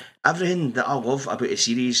 Everything that I love about the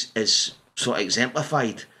series is sort of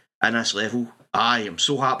exemplified in this level. I am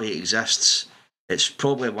so happy it exists. It's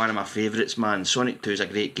probably one of my favourites, man. Sonic 2 is a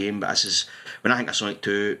great game, but when I think of Sonic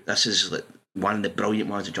 2, this is like one of the brilliant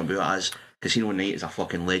ones to jump out as. Casino Night is a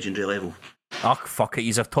fucking legendary level. Oh, fuck it,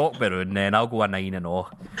 you've talked me round then. I'll go a 9 and all.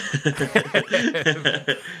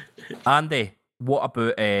 Andy, what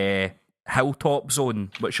about Hilltop Zone?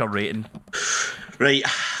 What's your rating? Right,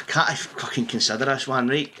 can't I fucking consider this one,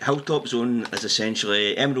 right? Hilltop Zone is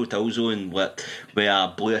essentially Emerald Hill Zone with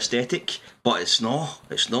a blue aesthetic, but it's not.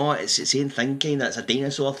 It's the same thing, kind of. It's a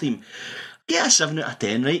dinosaur theme. Get a 7 out of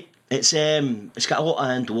 10, right? It's got a lot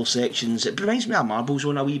of indoor sections. It reminds me of Marble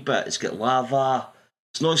Zone a wee bit. It's got lava.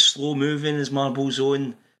 It's not as slow moving as Marble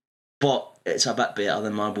Zone, but it's a bit better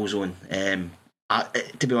than Marble Zone.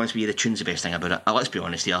 To be honest with you, the tune's the best thing about it. Let's be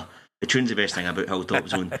honest here. The tune's the best thing about Hilltop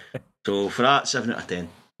Zone. So for that, 7 out of 10.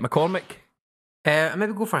 McCormick? I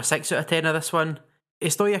maybe go for a 6 out of 10 of this one.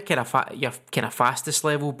 It's not your kind of fastest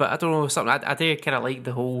level, but I don't know, something I do kind of like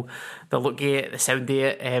the look of it, the sound of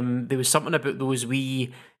it. There was something about those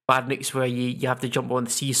wee badniks where you have to jump on the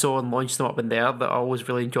seesaw and launch them up in the air that I always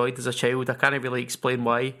really enjoyed as a child. I can't really explain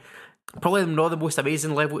why. Probably not the most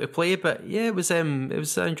amazing level to play, but yeah, it was an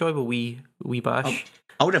enjoyable wee bash.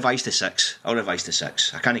 I'll revise to 6.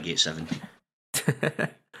 I can't get 7.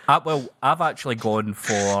 Well, I've actually gone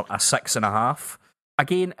for a 6.5.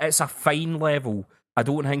 Again, it's a fine level. I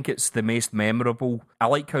don't think it's the most memorable. I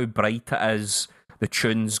like how bright it is. The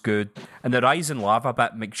tune's good. And the rising lava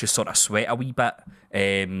bit makes you sort of sweat a wee bit.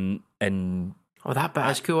 And that bit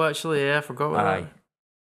is cool, actually. Yeah, I forgot about that.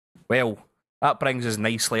 Well, that brings us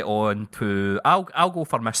nicely on to... I'll go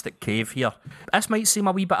for Mystic Cave here. This might seem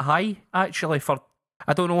a wee bit high, actually,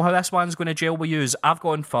 I don't know how this one's going to gel with you. I've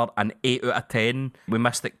gone for an 8 out of 10 with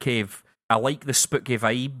Mystic Cave. I like the spooky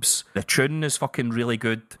vibes. The tune is fucking really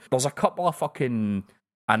good. There's a couple of fucking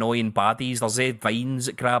annoying baddies. There's vines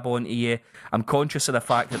that grab onto you. I'm conscious of the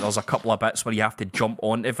fact that there's a couple of bits where you have to jump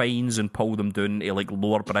onto vines and pull them down to like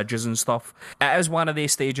lower bridges and stuff. It is one of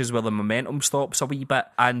these stages where the momentum stops a wee bit.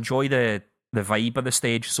 I enjoy the vibe of the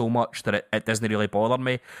stage so much that it doesn't really bother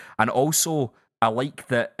me. And also, I like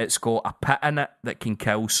that it's got a pit in it that can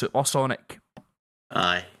kill Supersonic.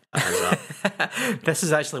 Aye. This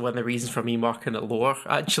is actually one of the reasons for me marking it lower,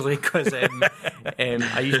 actually, because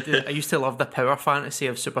I used to love the power fantasy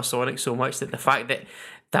of Supersonic so much that the fact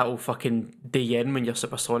that will fucking day in when you're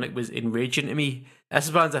Supersonic was enraging to me.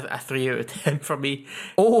 This one's a 3 out of 10 for me.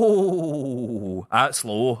 Oh, that's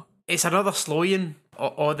low. It's another slowing.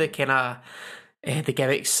 All the kind of the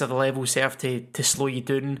gimmicks of the level serve to slow you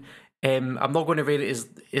down. I'm not going to rate it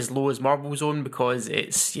as low as Marble Zone because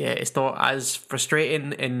it's not as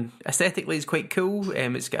frustrating, and aesthetically it's quite cool.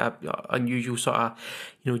 It's got a unusual sort of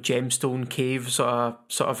gemstone cave sort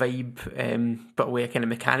of vibe, but with a kind of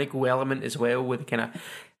mechanical element as well with kind of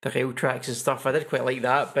the rail tracks and stuff. I did quite like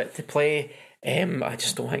that, but to play, I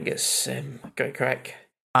just don't think it's great crack.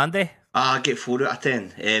 Andy? I get 4 out of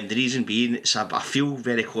 10. The reason being, I feel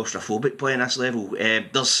very claustrophobic playing this level.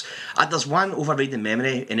 There's one overriding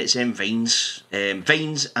memory, and it's vines.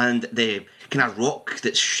 Vines and the kind of rock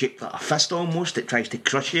that's shaped like a fist almost, that tries to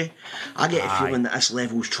crush you. I get a feeling that this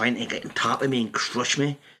level's trying to get on top of me and crush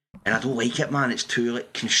me, and I don't like it, man. It's too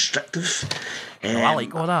constrictive. I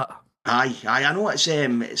like all that. Aye, I know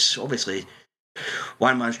it's obviously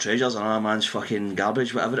one man's treasures, another man's fucking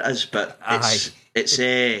garbage, whatever it is, but it's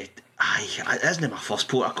it isn't my first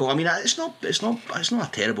port of call. I mean, it's not a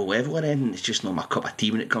terrible level or anything. It's just not my cup of tea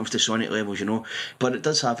when it comes to Sonic levels, But it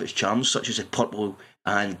does have its charms, such as the purple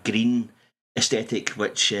and green aesthetic,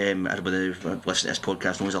 which everybody who listens to this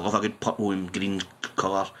podcast knows I love a good purple and green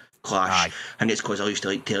colour clash. Aye. I think it's because I used to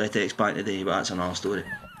like Teletext back in the day, but that's another story.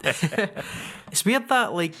 It's weird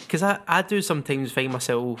that, because I do sometimes find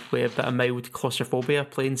myself with a bit of mild claustrophobia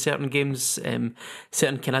playing certain games,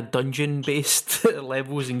 certain kind of dungeon-based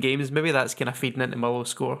levels and games. Maybe that's kind of feeding into my low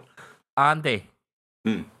score. Andy,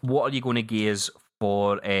 what are you going to give us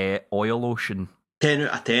for Oil Ocean? 10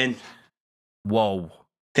 out of 10. Whoa.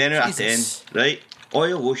 10 out Jesus. of 10, right?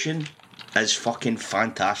 Oil Ocean is fucking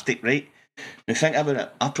fantastic, right? Now think about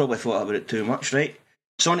it. I probably thought about it too much, right?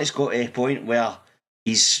 Sonic's got a point where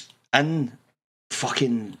he's in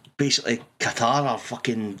fucking basically Qatar or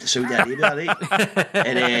fucking Saudi Arabia, right?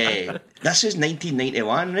 And this is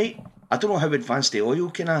 1991, right? I don't know how advanced the oil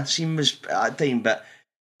kind of scene was at that time, but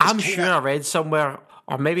I'm sure I read somewhere,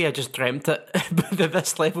 or maybe I just dreamt it, that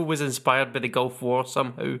this level was inspired by the Gulf War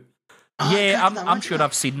somehow. Yeah, I'm sure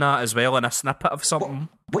I've seen that as well in a snippet of something.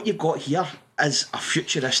 What you've got here is a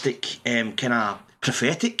futuristic kind of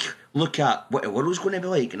prophetic look at what the world's going to be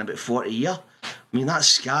like in about 40 years. I mean, that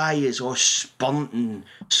sky is all burnt and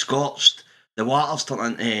scorched. The water's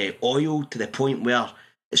turned into oil to the point where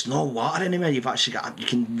it's not water anymore. You've actually you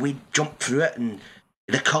can jump through it, and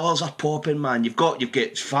the colours are popping, man. You've got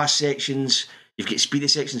fast sections, you've got speedy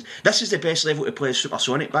sections. This is the best level to play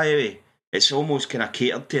Supersonic, by the way. It's almost kind of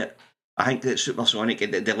catered to it. I think that Supersonic,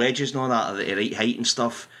 the ledges and all that are the right height and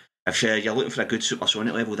stuff. If you're looking for a good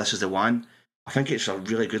Supersonic level, this is the one. I think it's a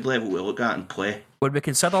really good level to look at and play. When we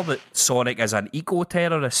consider that Sonic is an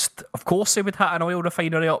eco-terrorist, of course he would hit an oil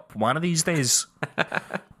refinery up one of these days.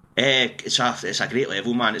 It's a great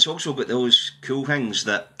level, man. It's also got those cool things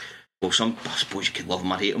that well, I suppose you could love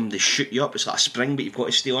them or hate them. They shoot you up. It's like a spring, but you've got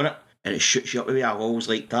to stay on it, and it shoots you up away. I've always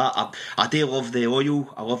liked that. I do love the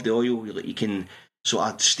oil. I love the oil. You can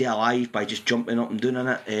sort of stay alive by just jumping up and down in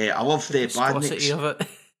it. I love the Viscosity badniks. of it.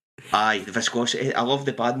 Aye, the viscosity. I love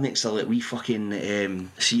the badniks. They're like wee fucking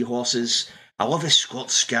seahorses. I love the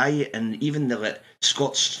Scots sky, and even the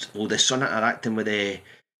the sun interacting with the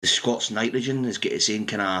Scots nitrogen has got its own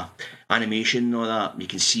kind of animation and all that. You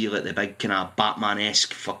can see like the big kind of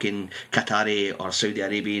Batman-esque fucking Qatari or Saudi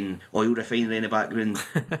Arabian oil refinery in the background.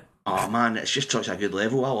 Oh man, it's just such a good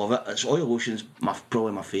level. I love it. It's Oil Ocean's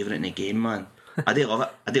probably my favourite in the game, man. I do love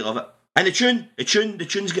it. And the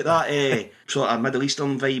tune's got that sort of Middle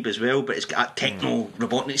Eastern vibe as well, but it's got that techno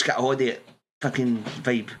robotic. It's got all the fucking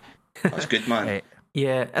vibe. That's good, man.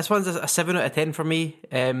 Yeah, this one's a 7 out of 10 for me.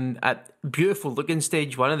 A beautiful looking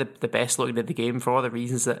stage, one of the best looking in the game for all the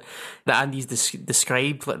reasons that Andy's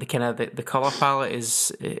described. Like the kind of the colour palette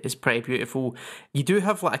is pretty beautiful. You do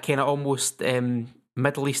have like a kind of almost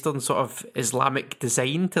Middle Eastern sort of Islamic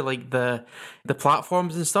design to like the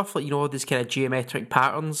platforms and stuff. Like, you know, these kind of geometric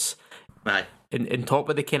patterns. Right. In top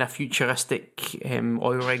of the kind of futuristic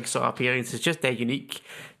oil rig sort of appearance. It's just unique,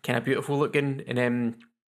 kind of beautiful looking, and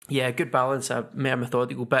yeah, good balance of more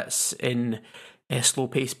methodical bits in slow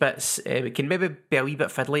paced bits. It can maybe be a wee bit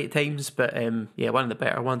fiddly at times, but yeah, one of the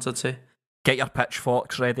better ones, I'd say. Get your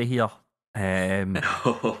pitchforks ready here. I'm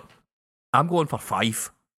going for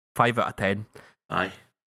 5 out of 10. Aye.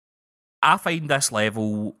 I find this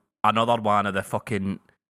level another one of the fucking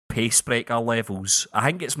pace breaker levels. I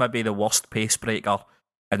think it's maybe the worst pace breaker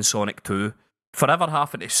in Sonic 2. Forever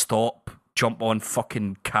having to stop, jump on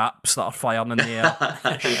fucking caps that are firing in the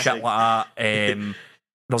air, shit like that.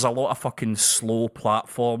 There's a lot of fucking slow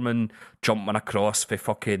platforming, jumping across the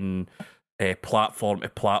fucking platform to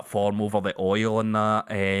platform over the oil and that.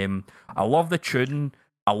 I love the tune.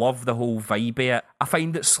 I love the whole vibe of it. I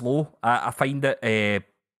find it slow. I find it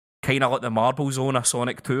kind of like the Marble Zone of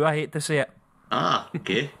Sonic 2, I hate to say it. Ah,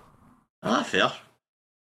 okay. Fair.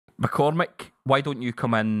 McCormick, why don't you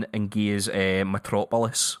come in and give us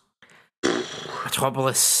Metropolis?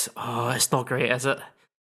 Metropolis, it's not great, is it?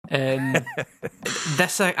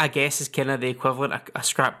 This, I guess, is kind of the equivalent of a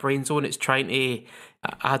Scrap Brain Zone. It's trying to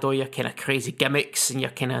add all your kind of crazy gimmicks and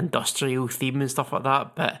your kind of industrial theme and stuff like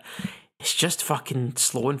that, but it's just fucking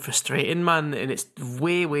slow and frustrating, man, and it's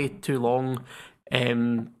way, way too long.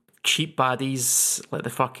 Cheap baddies like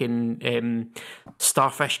the fucking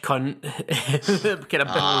starfish cunt kind of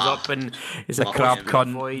billows up and is the crab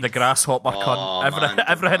cunt, the grasshopper cunt.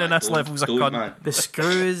 Everything in this level's a cunt. Man. The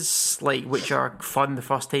screws, like, which are fun the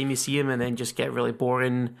first time you see them and then just get really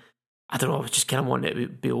boring. I don't know, I just kind of want it to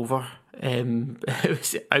be over. It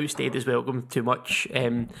was outstayed his welcome too much.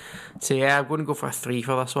 So yeah, I'm going to go for a 3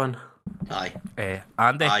 for this one. Aye.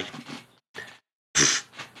 Andy? Aye.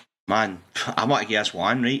 Man, I want to get us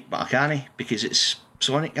 1, right, but I can't because it's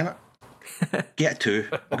Sonic, innit? Get a 2.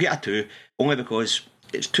 I'll get a 2, only because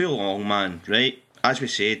it's too long, man, right? As we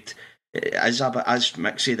said, it is a bit, as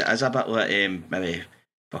Mick said, it is a bit like maybe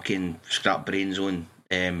fucking Scrap Brain Zone.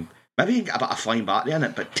 Maybe you can get a bit of flying battery in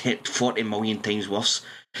it, but 40 million times worse.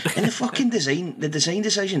 And the design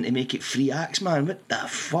decision to make it 3 acts, man, what the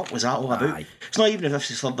fuck was that all about? Aye. It's not even if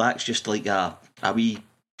the third act's just like a wee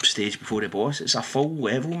stage before the boss. It's a full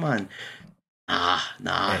level, man. Nah,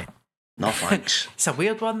 no thanks. It's a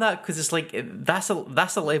weird one, that, because it's like that's a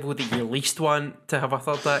level that you least want to have a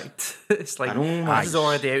third act. It's like, this is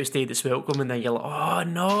already outstayed its welcome, and then you're like, oh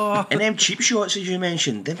no. And them cheap shots, as you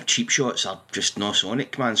mentioned, them cheap shots are just not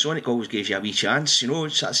Sonic, man. Sonic always gives you a wee chance, you know.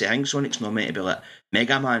 That's the thing. Sonic's not meant to be like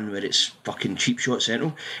Mega Man, where it's fucking cheap shot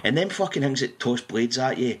central. And them fucking things that toss blades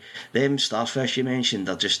at you, them starfish you mentioned,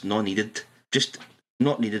 are just not needed. Just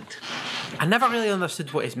not needed. I never really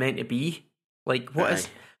understood what it's meant to be. Like, what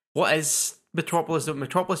is Metropolis?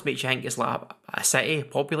 Metropolis makes you think it's like a city, a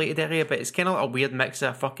populated area, but it's kind of like a weird mix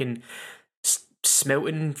of a fucking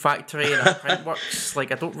smelting factory and a printworks.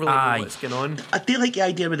 Like, I don't really know what's going on. I do like the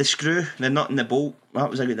idea with the screw, the nut in the bolt. That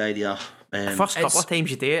was a good idea. The first couple of times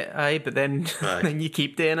you do it, but then then you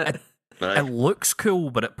keep doing it. It looks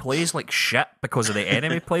cool, but it plays like shit because of the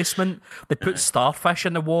enemy placement. They put starfish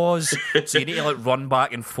in the walls, so you need to like run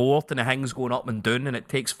back and forth, and the thing's going up and down, and it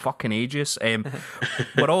takes fucking ages.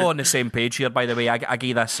 We're all on the same page here, by the way. I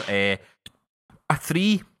gave this a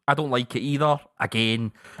 3. I don't like it either.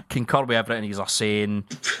 Again, concur with everything he's saying.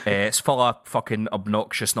 It's full of fucking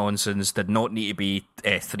obnoxious nonsense. Did not need to be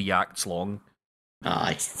 3 acts long.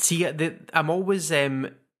 Aye. See, I'm always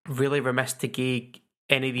really remiss to give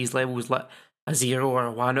any of these levels like a 0 or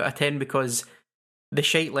a 1 out of 10, because the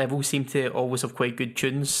shite levels seem to always have quite good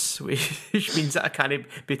tunes, which means that I can't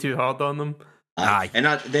be too hard on them. Aye. And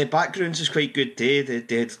the backgrounds is quite good too.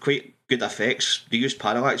 They had quite good effects. They used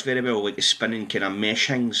parallax very well, like the spinning kind of mesh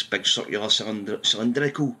things, big circular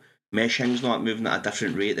cylindrical mesh things, not moving at a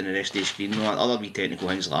different rate than the rest of the screen, not other wee technical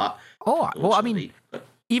things like that. Oh, well, I mean, Right, but-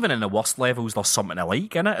 even in the worst levels, there's something to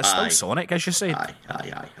like in it. It's still Aye. Sonic, as you said.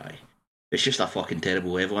 Aye. It's just a fucking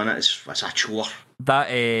terrible level in it. It's a chore.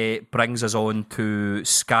 That brings us on to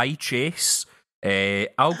Sky Chase.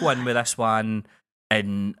 I'll go in with this one,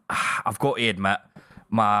 and I've got to admit,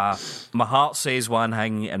 my heart says one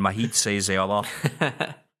thing and my head says the other.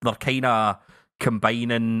 They're kind of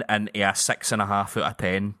combining into a 6.5 out of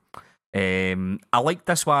 10. I liked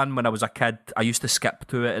this one when I was a kid. I used to skip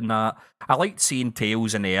to it and that. I liked seeing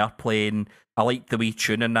Tails in the airplane. I liked the wee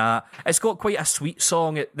tune in that. It's got quite a sweet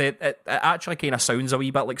song. It actually kind of sounds a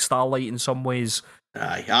wee bit like Starlight in some ways.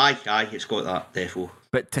 Aye. It's got that defo.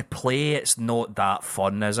 But to play, it's not that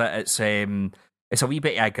fun, is it? It's a wee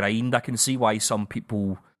bit of a grind. I can see why some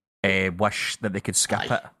people wish that they could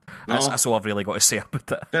skip it. That's all I've really got to say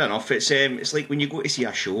about it. Fair enough. It's like when you go to see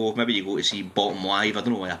a show. Maybe you go to see Bottom Live. I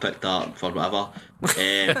don't know why I picked that for whatever.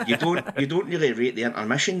 You don't really rate the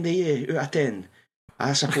intermission, do you? Out of 10.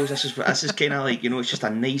 I suppose this is kind of like, it's just a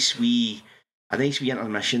nice wee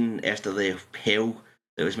intermission after the hell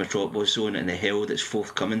that was Metropolis Zone and the hell that's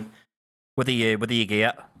forthcoming. What do you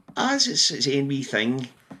get? As it's an wee thing.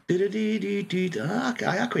 I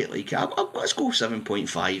quite like it. Let's go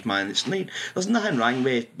 7.5, man. It's nice. There's nothing wrong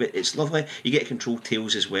with it, but it's lovely. You get to control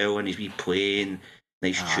Tails as well, and he's wee playing.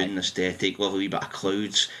 Nice tune, aesthetic, lovely wee bit of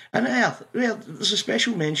clouds. And there's a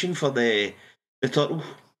special mention for the turtle.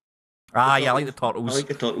 I like the turtles. I like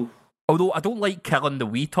the turtle. Although I don't like killing the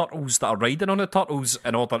wee turtles that are riding on the turtles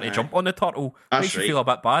in order to jump on the turtle. That's Makes you right. feel a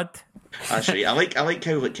bit bad. That's right. I like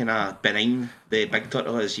how kind of benign the big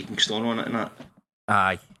turtle is. You can storm on it and that.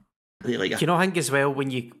 Aye. I really like it. Do you know, I think as well,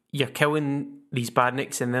 when you're killing these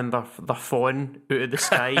badniks and then they're falling out of the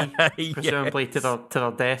sky, presumably to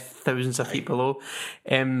their death, thousands of feet below.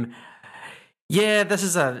 This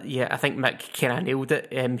is I think Mick kind of nailed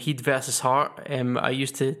it. Heed versus Heart. I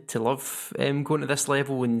used to love going to this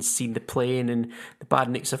level and seeing the plane, and the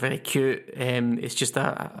badniks are very cute. It's just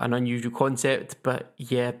an unusual concept, but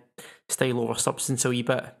style over substance a wee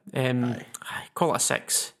bit. I call it a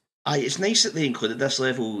 6. It's nice that they included this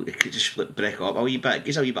level. It could just break it up a wee bit. It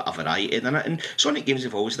gives a wee bit of variety in it. And Sonic games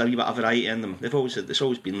have always had a wee bit of variety in them. There's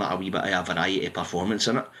always been like a wee bit of a variety performance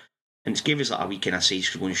in it. And it's given us like a wee kind of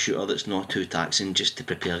side-scrolling shooter that's not too taxing, just to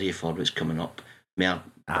prepare you for what's coming up. More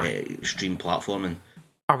extreme platforming.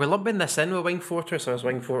 Are we lumping this in with Wing Fortress, or is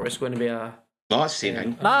Wing Fortress going to be a... No, that's the same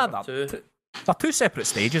thing. Nah, two? they're two separate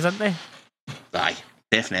stages, aren't they? Aye,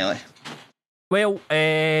 definitely. Well,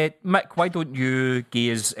 Mick, why don't you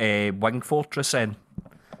gaze Wing Fortress in?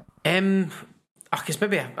 It's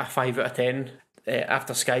maybe a 5 out of 10.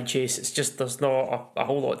 After Sky Chase, it's just there's not a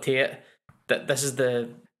whole lot to it. That this is the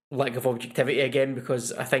lack of objectivity again,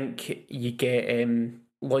 because I think you get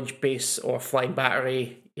Launch Base or Flying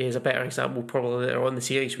Battery is a better example probably later on in the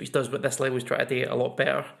series, which does what this level is trying to do a lot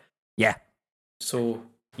better. Yeah. So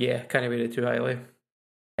can't rate it too highly.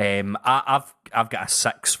 I've got a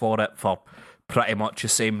 6 for it for pretty much the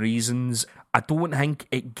same reasons. I don't think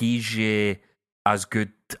it gives you as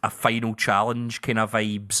good a final challenge kind of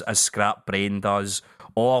vibes as Scrap Brain does,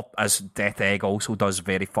 or as Death Egg also does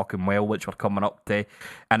very fucking well, which we're coming up to.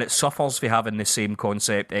 And it suffers for having the same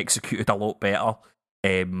concept executed a lot better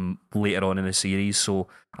later on in the series. So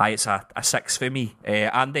it's a 6 for me.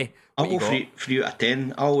 Andy, I'll what go you got? 3 out of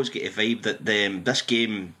 10. I always get a vibe that this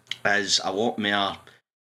game is a lot more...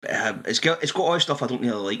 It's got all the stuff I don't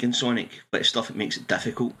really like in Sonic, but it's stuff that makes it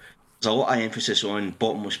difficult. There's a lot of emphasis on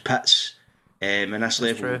bottomless pits in this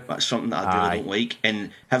level. True. That's something that I really don't like.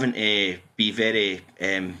 And having to be very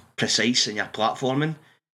precise in your platforming,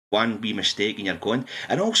 one wee mistake and you're gone.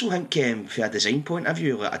 And I also think from a design point of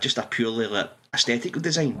view, like just a purely aesthetical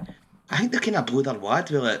design, I think they kind of blew their wad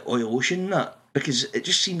with Oil Ocean and that, because it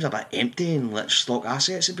just seems a bit empty and stock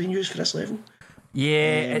assets have been used for this level.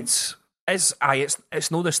 Yeah, it's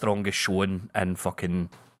not the strongest showing in fucking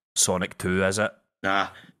Sonic 2, is it? Nah.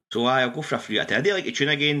 So I'll go for a 3 out of 10. I do like the tune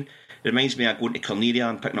again. It reminds me of going to Cornelia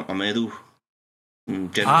and picking up my medal.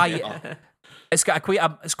 It's got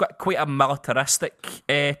quite a militaristic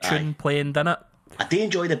tune playing, doesn't it? I do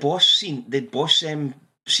enjoy the boss scene, the boss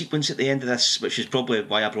sequence at the end of this, which is probably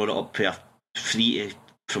why I brought it up for a 3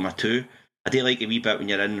 from a 2. I do like a wee bit when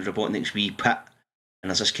you're in Robotnik's wee pit, and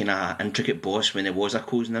there's this kind of intricate boss when the walls are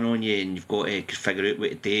closing in on you, and you've got to figure out what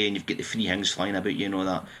to do, and you've got the 3 things flying about you and all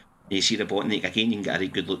that. And you see Robotnik again, you can get a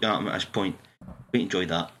really good look at him at this point. quite enjoyed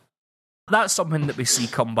that. That's something that we see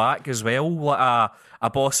come back as well, like a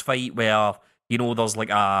boss fight where, you know, there's like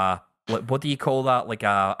what do you call that? Like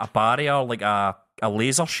a barrier, like a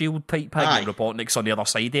laser shield type thing, and Robotnik's on the other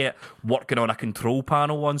side of it, working on a control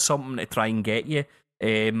panel on something to try and get you.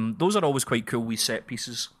 Those are always quite cool wee set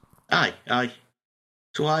pieces. Aye.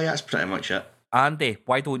 So that's pretty much it. Andy,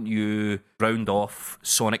 why don't you round off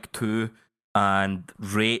Sonic 2 and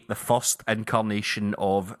rate the first incarnation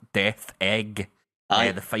of Death Egg,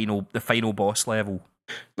 the final boss level?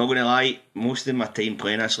 Not going to lie, most of my time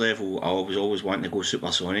playing this level, I was always wanting to go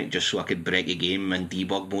Super Sonic just so I could break a game in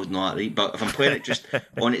debug mode and all that, right? But if I'm playing it just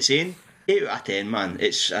on its own, 8 out of 10, man.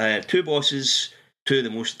 It's 2 bosses, 2 of the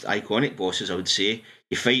most iconic bosses, I would say.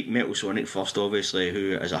 You fight Metal Sonic first, obviously,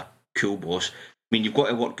 who is a cool boss. I mean, you've got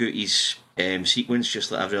to work out his sequence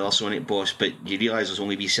just like every other Sonic boss, but you realise there's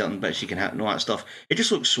only certain bits you can hit and all that stuff. It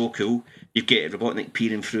just looks so cool. You get Robotnik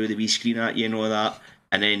peering through the wee screen at you and all that.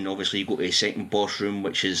 And then obviously you go to the second boss room,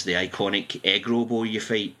 which is the iconic Egg Robo you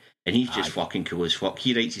fight, and he's just fucking cool as fuck.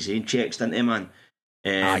 He writes his own checks, doesn't he, man?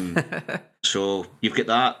 So you've got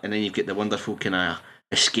that, and then you've got the wonderful kind of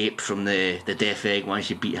escape from the Death Egg once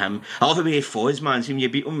you beat him. I love the way he falls, man. See when you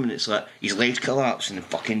beat him, and it's like his legs collapse and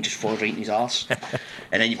fucking just falls right in his arse.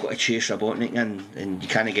 And then you've got to chase Robotnik in, and you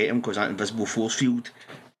can't get him because that invisible force field.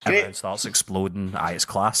 Everything starts exploding. It's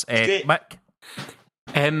class. Mick?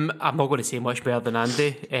 I'm not going to say much better than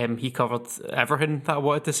Andy. He covered everything that I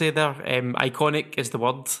wanted to say there. Iconic is the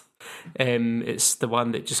word. It's the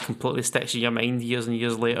one that just completely sticks in your mind years and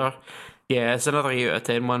years later. Yeah, it's another 8 out of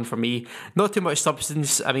 10 one for me. Not too much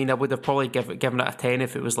substance. I mean, I would have probably given it a 10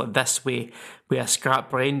 if it was like this way with a scrap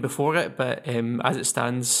brain before it. But as it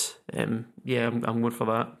stands, I'm going for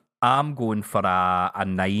that. I'm going for a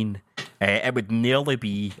 9. It would nearly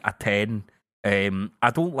be a 10.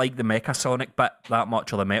 I don't like the Mecha Sonic bit that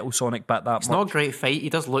much, or the Metal Sonic bit that much. It's not a great fight. He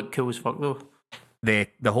does look cool as fuck though.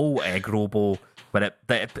 The whole Egg Robo, when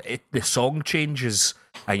the song changes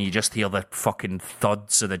and you just hear the fucking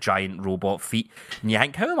thuds of the giant robot feet, and you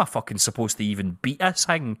think, how am I fucking supposed to even beat this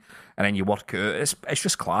thing? And then you work it out. It's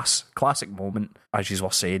just classic moment, as you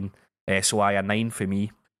were saying. So a 9 for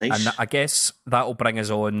me. Nice. And I guess that'll bring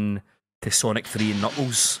us on to Sonic 3 and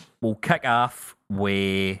Knuckles. We'll kick off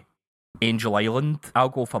with Angel Island. I'll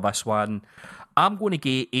go for this one. I'm going to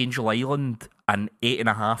give Angel Island an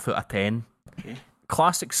 8.5 out of 10. Okay.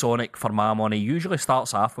 Classic Sonic for my money usually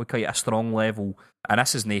starts off with quite a strong level, and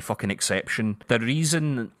this is no fucking exception. The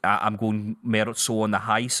reason I'm going more so on the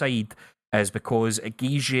high side is because it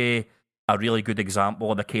gives you a really good example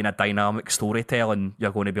of the kind of dynamic storytelling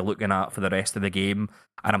you're going to be looking at for the rest of the game.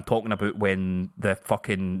 And I'm talking about when the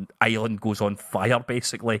fucking island goes on fire,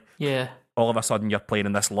 basically. Yeah. All of a sudden you're playing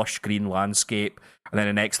in this lush green landscape, and then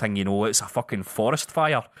the next thing you know, it's a fucking forest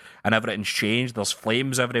fire, and everything's changed. There's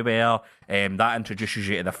flames everywhere. That introduces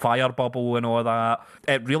you to the fire bubble and all that.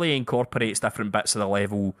 It really incorporates different bits of the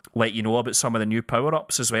level, let you know about some of the new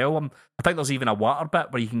power-ups as well. I think there's even a water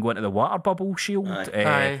bit where you can go into the water bubble shield.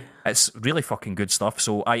 Aye. It's really fucking good stuff.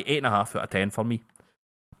 So 8.5 out of 10 for me.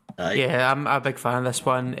 Yeah, I'm a big fan of this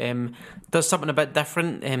one. Does something a bit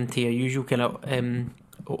different to your usual kind of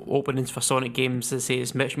openings for Sonic games. As I say,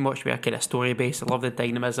 it's much more a kind of story based. I love the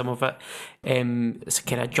dynamism of it. It's a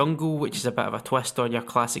kind of jungle, which is a bit of a twist on your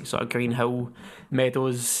classic sort of Green Hill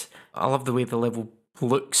meadows. I love the way the level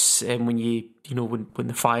looks, and when when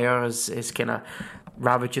the fire is kind of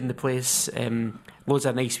ravaging the place. Loads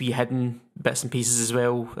of nice wee hidden bits and pieces as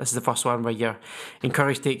well. This is the first one where you're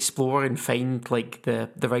encouraged to explore and find like the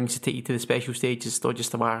rings to take you to the special stages, not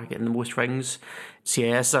just the matter of getting the most rings. So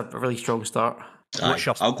yeah, it's a really strong start. What's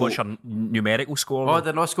your numerical score? Oh, did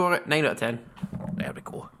I not score it? 9 out of 10. There we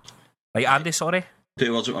go. Right, Andy, sorry.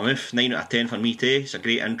 2 words out my mouth. 9 out of 10 for me too. It's a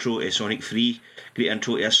great intro to Sonic 3. Great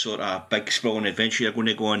intro to this sort of big sprawling adventure you're going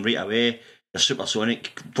to go on right away. The Super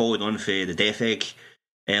Sonic followed on for the Death Egg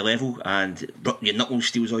level, and your Knuckles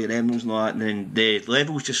steals all your emeralds and all that, and then the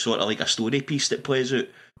level's just sort of like a story piece that plays out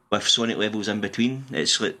with Sonic levels in between.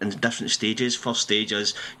 It's like in different stages. First stage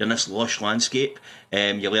is you're in this lush landscape,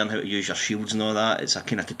 you learn how to use your shields and all that. It's a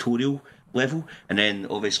kind of tutorial level, and then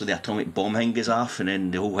obviously the atomic bomb thing goes off, and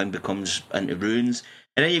then the whole thing becomes into ruins,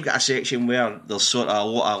 and then you've got a section where there's sort of a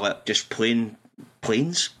lot of like just plains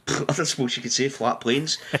I suppose you could say flat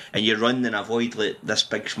plains, and you run and avoid like this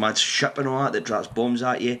big mad ship and all that drops bombs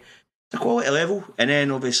at you. It's a quality level. And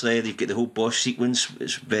then obviously you've got the whole boss sequence.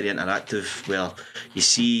 It's very interactive, where you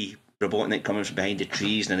see Robotnik coming from behind the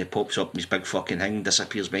trees, and then he pops up in his big fucking thing,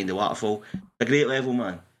 disappears behind the waterfall. A great level,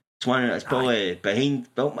 man. It's one. It's probably behind.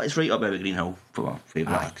 Well, it's right up by the Green Hill for my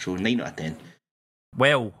favourite. So 9 out of 10.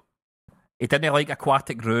 Well, he didn't like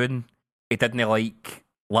Aquatic Ruin. he didn't like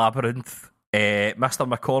Labyrinth. Mr.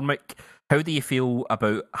 McCormick, how do you feel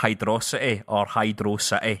about Hydrocity or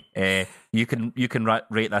Hydrocity? You can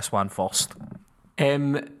rate this one first.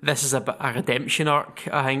 This is a bit a redemption arc,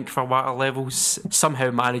 I think, for water levels.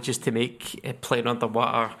 Somehow manages to make playing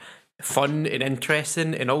underwater fun and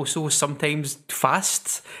interesting, and also sometimes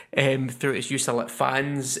fast through its use of like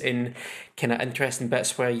fans and kind of interesting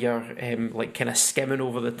bits where you're like kind of skimming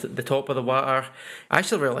over the top of the water. I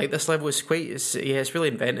actually really like this level. It's really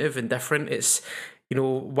inventive and different. It's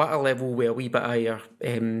water level with a wee bit of your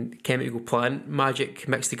chemical plant magic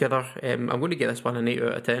mixed together. I'm going to get this one an 8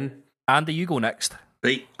 out of 10. Andy, you go next.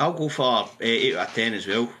 Right, I'll go for 8 out of 10 as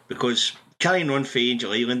well, because carrying on for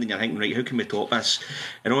Angel Island and you're thinking, right, how can we top this?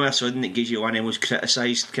 And all of a sudden it gives you one of the most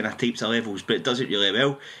criticised kind of types of levels, but it does it really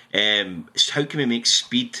well. How can we make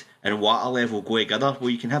speed and water level go together? Well,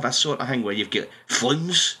 you can have this sort of thing where you've got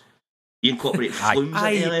flumes. You incorporate flumes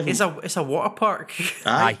into the level. It's a water park.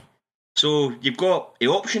 Aye. So you've got the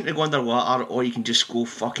option to go underwater, or you can just go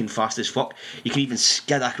fucking fast as fuck. You can even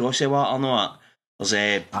skid across the water and all that. There's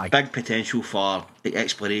a big potential for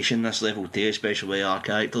exploration in this level too, especially with our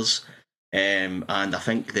characters. And I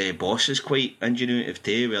think the boss is quite ingenuitive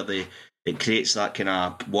too, where it creates that kind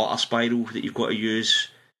of water spiral that you've got to use.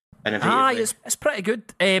 It's pretty good.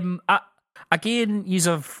 Again,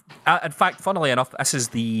 in fact, funnily enough, this is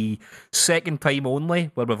the second time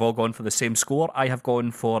only where we've all gone for the same score. I have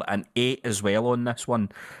gone for an 8 as well on this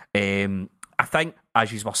one. I think,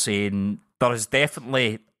 as you were saying, there is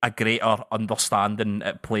definitely a greater understanding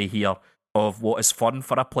at play here of what is fun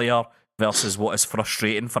for a player versus what is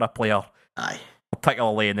frustrating for a player. Aye.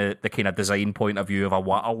 Particularly in the kind of design point of view of a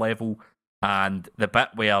water level. And the bit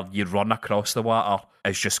where you run across the water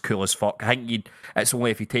is just cool as fuck. I think it's only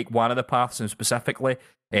if you take one of the paths and specifically,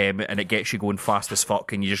 and it gets you going fast as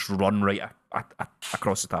fuck, and you just run right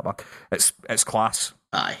across the top. It's class.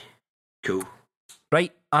 Aye. Cool.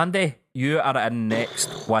 Right, Andy, you are in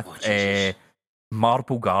next with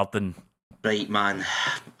Marble Garden. Right, man.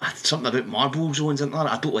 Something about marble zones, isn't there?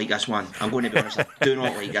 I don't like this one. I'm going to be honest, I do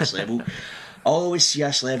not like this level. I always see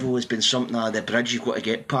this level as being something of the bridge you've got to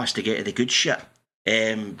get past to get to the good shit.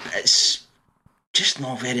 It's just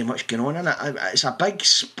not very much going on in it. It's a big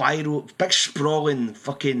spiral, big sprawling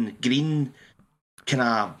fucking green kind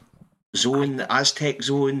of zone, Aztec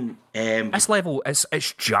zone. This level, it's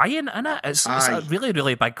giant, isn't it? It's a really,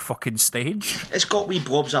 really big fucking stage. It's got wee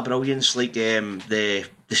blobs of brilliance, like the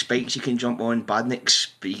spikes you can jump on, badniks,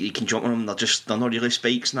 but you can jump on them, they're not really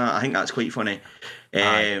spikes and that. I think that's quite funny.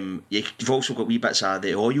 You've also got wee bits of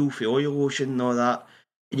the oil for oil ocean and all that.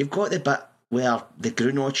 And you've got the bit where the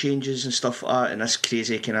Gruno changes and stuff like that, and this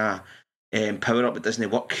crazy kind of power up that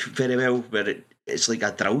doesn't work very well, where it's like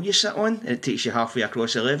a drill you sit on and it takes you halfway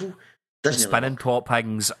across the level. The spinning top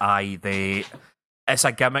things, it's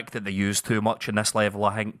a gimmick that they use too much in this level,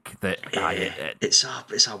 I think. It's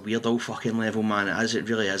a weird old fucking level, man. It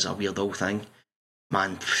really is a weird old thing.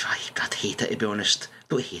 Man, I'd hate it, to be honest.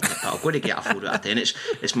 Don't hate it, but I've got to get a 4 out of 10.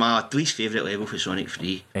 It's my least favourite level for Sonic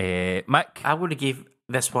 3. Mick? I would have gave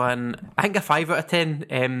this one, I think, a 5 out of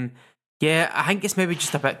 10. Yeah, I think it's maybe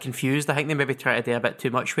just a bit confused. I think they maybe try to do a bit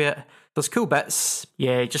too much with it. There's cool bits.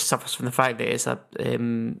 Yeah, it just suffers from the fact that it's a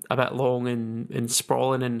bit long and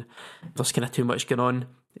sprawling, and there's kind of too much going on.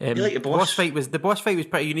 You like the boss? The boss fight was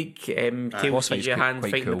pretty unique. Tails sees your hand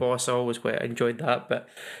fighting cool. The boss. I always quite enjoyed that, but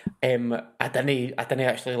I didn't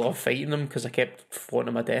actually love fighting them because I kept floating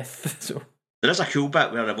to my death. So there is a cool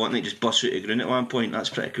bit where I want to just bust out the ground at one point. That's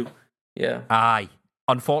pretty cool. Yeah. Aye.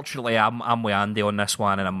 Unfortunately, I'm with Andy on this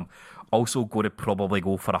one, and I'm also going to probably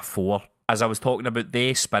go for a 4. As I was talking about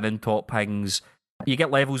the spinning top things, you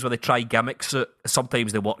get levels where they try gimmicks.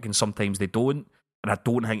 Sometimes they work and sometimes they don't. And I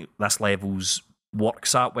don't think this level's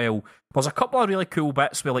works that well. There's a couple of really cool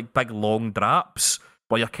bits with like big long draps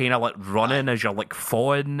where you're kind of like running as you're like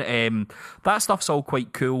falling. That stuff's all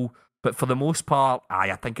quite cool. But for the most part,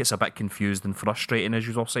 I think it's a bit confused and frustrating, as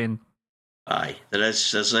you were saying. Aye,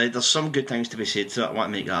 there's some good things to be said to it. I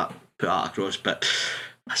want to make that, put that across, but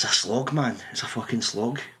it's a slog, man. It's a fucking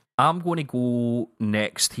slog. I'm going to go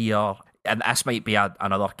next here, and this might be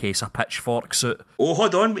another case of pitchfork suit. Oh,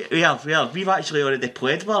 hold on. We've actually already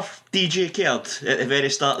played with DJ Kerd at the very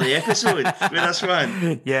start of the episode with this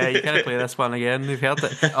one. Yeah, you gotta play this one again. We've heard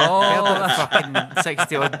it. Fucking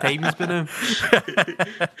 60 odd times by now.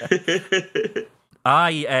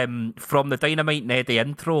 From the Dynamite Neddy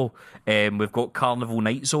intro, we've got Carnival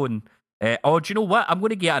Night Zone. Do you know what? I'm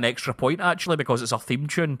going to get an extra point, actually, because it's a theme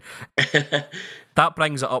tune. That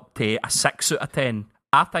brings it up to a 6 out of 10.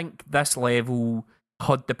 I think this level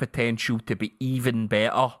had the potential to be even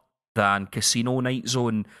better than Casino Night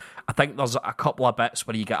Zone. I think there's a couple of bits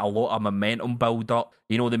where you get a lot of momentum build up.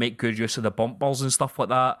 You know, they make good use of the bumpers and stuff like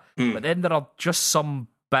that. But then there are just some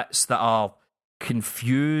bits that are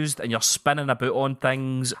confused and you're spinning about on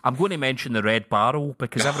things. I'm going to mention the red barrel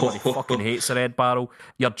because everybody fucking hates the red barrel.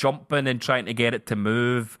 You're jumping and trying to get it to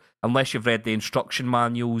move. Unless you've read the instruction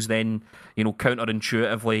manuals, then, you know,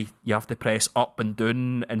 counterintuitively, you have to press up and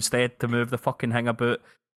down instead to move the fucking thing about.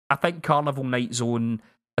 I think Carnival Night Zone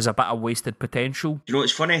is a bit of wasted potential. You know,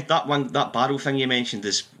 it's funny, that barrel thing you mentioned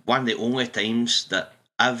is one of the only times that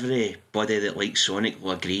everybody that likes Sonic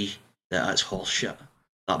will agree that that's horseshit.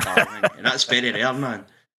 That barrel thing. And that's very rare, man.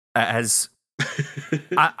 It is.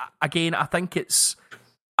 I think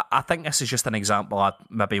this is just an example of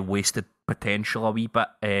maybe wasted potential a wee bit.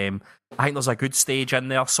 I think there's a good stage in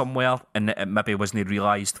there somewhere, and it maybe wasn't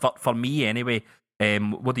realised. For me, anyway.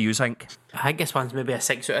 What do you think? I think this one's maybe a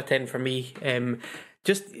 6 out of 10 for me.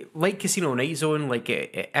 Just like Casino Night Zone, like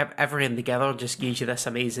everything together just gives you this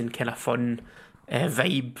amazing kind of fun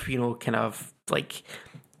vibe. You know, kind of like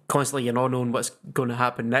constantly you're not knowing what's going to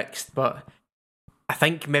happen next. But I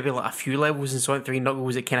think maybe like a few levels in Sonic 3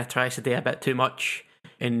 Knuckles, it kind of tries to do a bit too much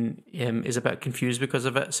and is a bit confused because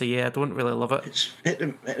of it. So yeah, I don't really love it.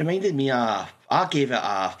 It reminded me I gave it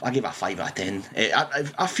a 5 out of 10.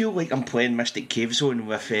 I feel like I'm playing Mystic Cave Zone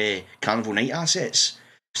with Carnival Night assets.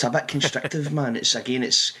 It's a bit constrictive, man. It's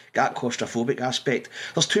got a claustrophobic aspect.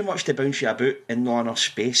 There's too much to bounce you about and not enough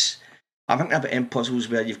space. I'm thinking about in puzzles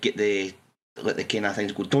where you've got the kind of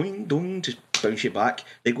things go doing, doing, just bounce you back.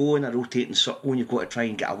 They go in a rotating circle and you've got to try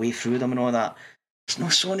and get away through them and all that. It's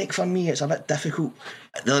not Sonic for me. It's a bit difficult.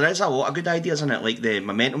 There is a lot of good ideas in it, like the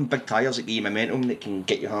momentum, big tyres that give you momentum that can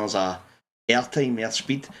get your hands a air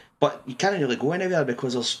speed. But you can't really go anywhere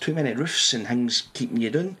because there's too many roofs and things keeping you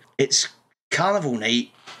down. It's Carnival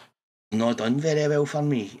Night, not done very well for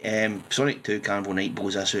me. Sonic 2 Carnival Night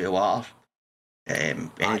blows us out of water.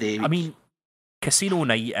 I mean, Casino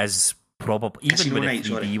Night is probably, even Casino with Night, the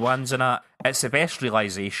 3D ones and that, it's the best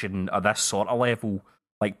realisation of this sort of level,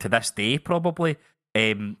 like to this day, probably.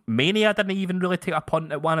 Mania didn't even really take a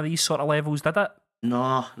punt at one of these sort of levels, did it?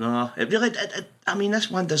 No. It really, I mean,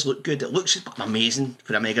 this one does look good. It looks amazing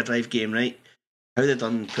for a Mega Drive game, right? How they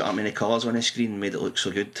done put that many colours on the screen made it look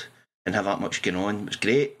so good and have that much going on. It was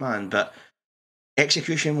great, man. But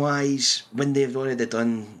execution-wise, when they've already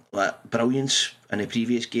done like brilliance in the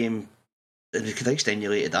previous game, they could have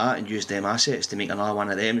extenuated that and used them assets to make another one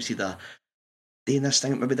of them instead of doing this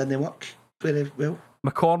thing that maybe didn't work very well.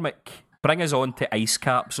 McCormick, bring us on to Ice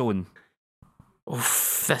Cap Zone.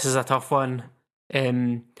 Oof, this is a tough one.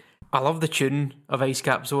 I love the tune of Ice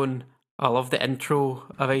Cap Zone. I love the intro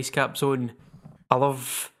of Ice Cap Zone. I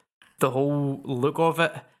love the whole look of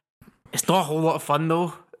it. It's not a whole lot of fun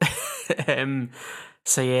though.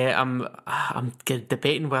 So yeah, I'm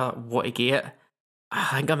debating what to get.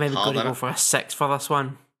 I think I'm maybe going to go for a 6 for this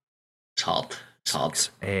one. It's hard.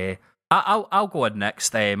 I'll go on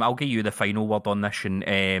next. I'll give you the final word on this,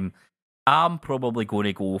 and I'm probably going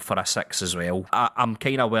to go for a 6 as well. I'm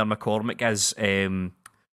kind of where McCormick is.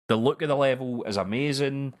 The look of the level is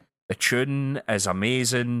amazing. The tune is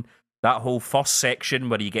amazing. That whole first section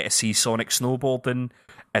where you get to see Sonic snowboarding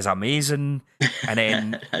is amazing. And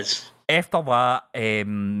then after that,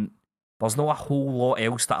 there's not a whole lot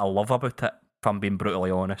else that I love about it, if I'm being brutally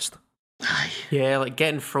honest. Yeah, like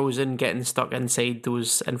getting frozen, getting stuck inside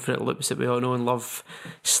those infinite loops that we all know and love,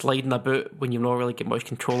 sliding about when you've not really got much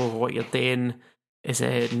control over what you're doing.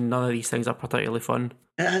 None of these things are particularly fun.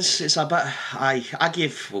 It is. It's a bit.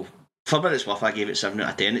 For what it's worth, I gave it 7 out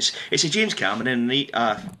of 10. It's a James Cameron, right?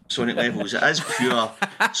 Sonic levels. It is pure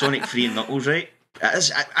Sonic 3 and Knuckles, right? It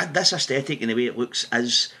is. This aesthetic and the way it looks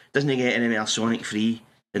doesn't get any more Sonic 3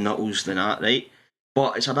 and Knuckles than that, right?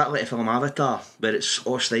 But it's a bit like a film Avatar, where it's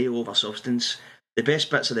all style over substance. The best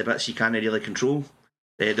bits are the bits you can't really control.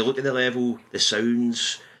 The look of the level, the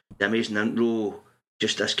sounds, the amazing intro,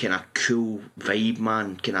 just this kind of cool vibe,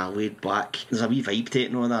 man, kind of laid back. There's a wee vibe to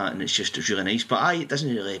it and all that, and it's really nice. But it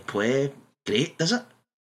doesn't really play great, does it?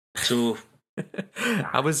 So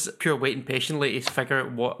I was pure waiting patiently to figure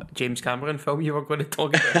out what James Cameron film you were going to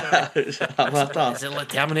talk about. Is it like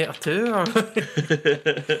Terminator 2? Or?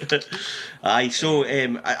 So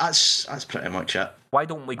that's pretty much it. Why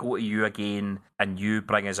don't we go to you again and you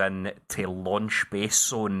bring us in to Launch Base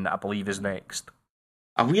Zone, I believe is next.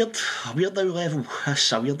 A weird now level.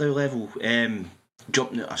 That's a weird now level.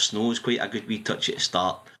 Jumping out of snow is quite a good wee touch at the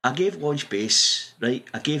start. I gave Launch Base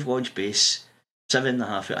 7.5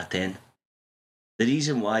 out of 10. The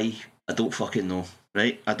reason why, I don't fucking know,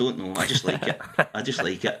 right? I don't know. I just like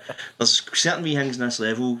it. There's certain wee things in this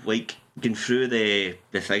level, like going through the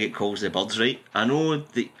thing it calls the birds, right? I know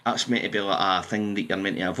that's meant to be like a thing that you're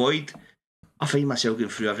meant to avoid. I find myself going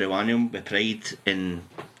through every one of them with pride and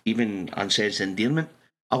even unsaid endearment.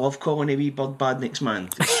 I love calling a wee bird badniks, man.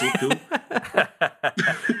 It's so cool.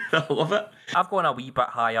 I love it. I've gone a wee bit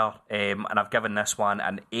higher, and I've given this one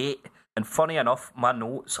an 8. And funny enough, my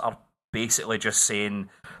notes are basically just saying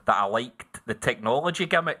that I liked the technology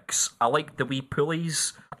gimmicks. I liked the wee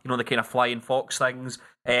pulleys, the kind of flying fox things.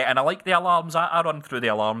 And I like the alarms. I run through the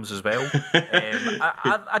alarms as well.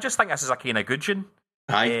 I just think this is a kind of good one.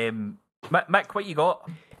 Aye. Mick, what you got?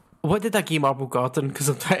 What did I give Marble Garden? Because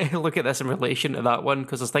I'm trying to look at this in relation to that one,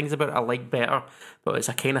 because there's things about it I like better, but it's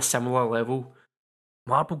a kind of similar level.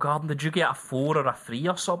 Marble Garden, did you get a 4 or a 3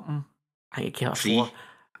 or something? I think I get a 3. 4.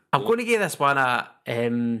 I'm going to give this one a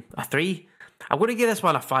 3. I'm going to give this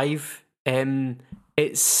one a 5. It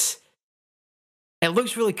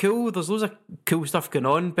looks really cool. There's loads of cool stuff going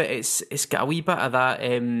on, but it's got a wee bit of that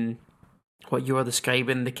what you were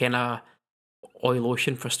describing, the kind of oil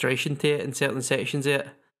ocean frustration to it in certain sections of it.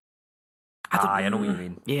 I know what you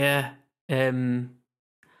mean. Yeah.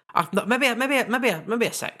 Maybe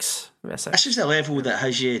a 6. This is the level that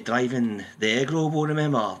has you driving the egg robo,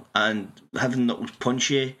 remember, and having that punch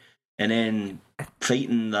you, and then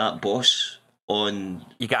fighting that boss on.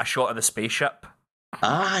 You get a shot of the spaceship.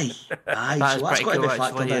 Aye. That's So that's got to be cool,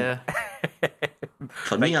 factored in. yeah.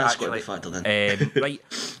 For me, that's got to be actually, factored in. Right.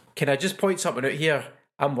 Can I just point something out here?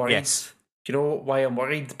 I'm worried. Yes. Do you know why I'm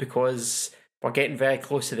worried? Because we're getting very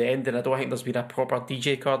close to the end, and I don't think there's been a proper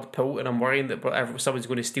DJ card pulled, and I'm worrying that someone's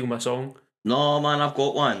going to steal my song. No, man, I've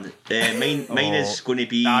got one. Mine is going to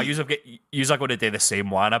be. You're going to do the same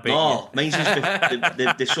one, I bet. No, mine's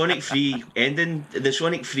just the Sonic 3 ending, the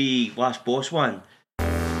Sonic 3 last boss one.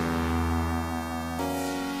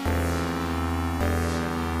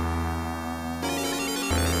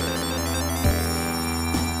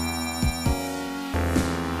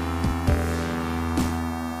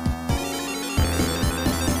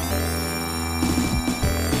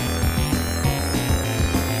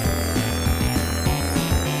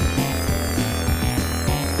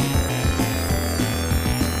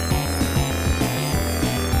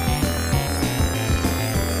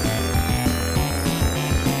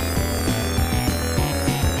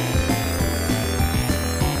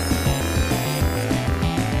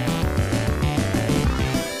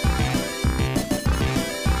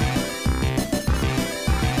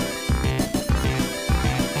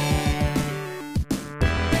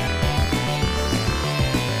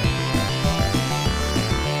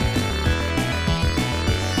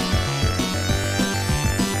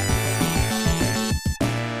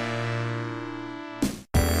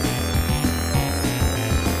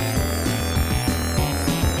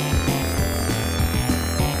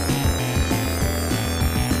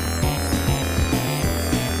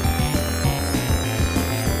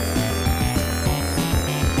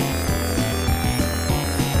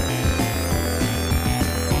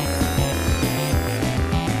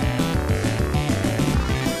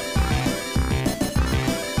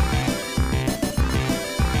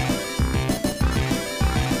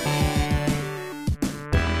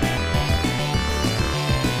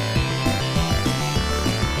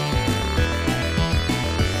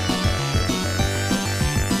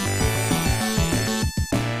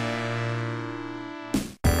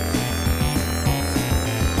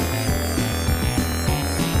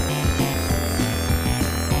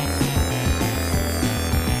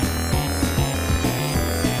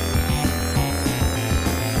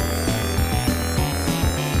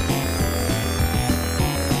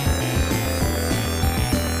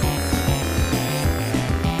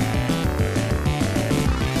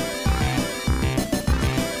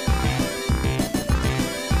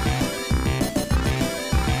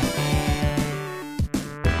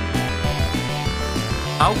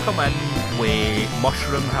 I'll come in with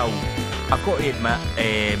Mushroom Hill. I've got to admit,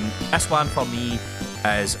 this one for me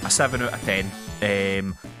is a 7 out of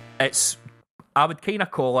 10. I would kind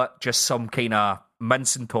of call it just some kind of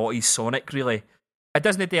mince and totties Sonic, really. It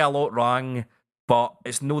doesn't do a lot wrong, but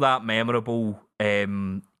it's not that memorable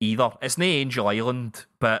either. It's no Angel Island,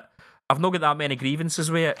 but I've not got that many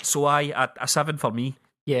grievances with it, so a 7 for me.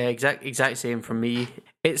 Yeah, exact same for me.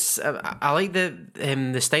 It's I like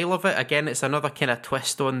the style of it. Again, it's another kind of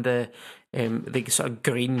twist on the sort of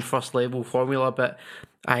green first level formula, but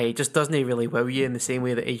it just doesn't really wow you in the same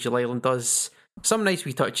way that Angel Island does. Some nice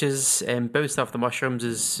wee touches. Bouncing off the mushrooms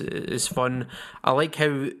is fun. I like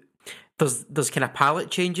how there's kind of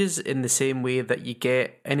palette changes in the same way that you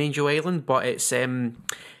get in Angel Island, but it's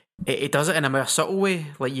it does it in a more subtle way.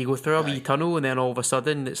 Like you go through a wee tunnel, and then all of a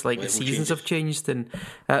sudden it's like the Level seasons have changes. changed, and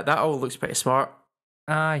that all looks pretty smart.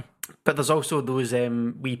 Aye. But there's also those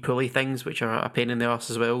wee pulley things which are a pain in the arse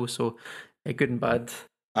as well. So good and bad.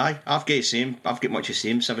 Aye, I've got the same. I've got much the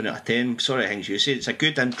same. 7 out of 10. Sorry, things you said. It's a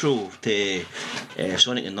good intro to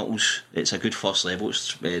Sonic and Knuckles. It's a good first level.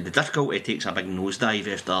 It's, the difficulty takes a big nosedive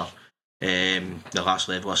after the last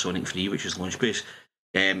level of Sonic 3, which is Launch Base.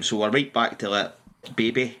 So we're right back to that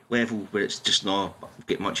baby level where it's just not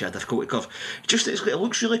get much of a difficulty curve. It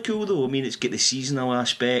looks really cool though. I mean, it's got the seasonal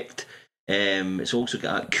aspect. It's also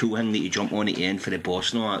got that cool thing that you jump on at the end for the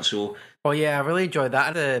boss and all that. So. Oh yeah, I really enjoyed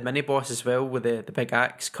that. The mini boss as well with the big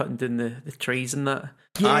axe cutting down the trees and that.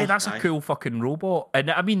 Yeah, that's a cool fucking robot.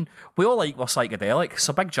 And I mean, we all like our psychedelic.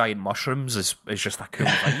 So big giant mushrooms is just a cool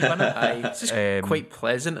vibe, isn't it? Aye, it's just quite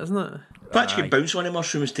pleasant, isn't it? But you can bounce on the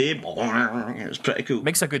mushrooms too. It was pretty cool.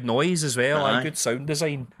 Makes a good noise as well. Aye. Good sound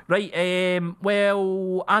design. Right,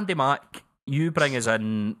 well, Andy Mack, you bring us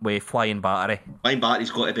in with Flying Battery. Flying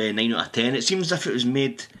Battery's got to be a 9 out of 10. It seems as if it was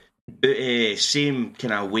made out same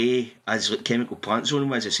kind of way as like Chemical Plant Zone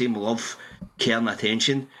was, the same love, care and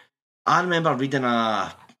attention. I remember reading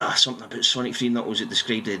something about Sonic 3 Knuckles that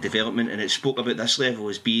described the development, and it spoke about this level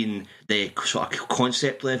as being the sort of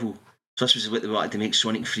concept level. So this was what they wanted to make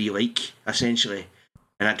Sonic 3 like, essentially.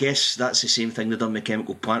 And I guess that's the same thing they've done with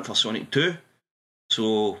Chemical Plant for Sonic 2.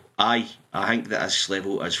 So I think that this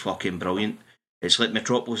level is fucking brilliant. It's like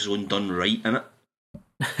Metropolis Zone done right, innit?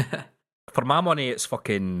 For my money, it's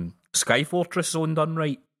fucking Sky Fortress Zone done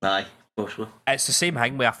right. Aye, possibly. It's the same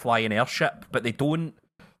thing with a flying airship, but they don't.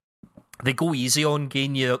 They go easy on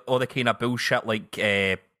getting you all the kind of bullshit like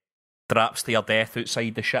traps to your death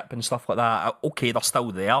outside the ship and stuff like that. Okay, they're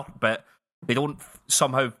still there, but they don't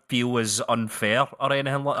somehow feel as unfair or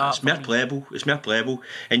anything like that. It's more playable. It's more playable.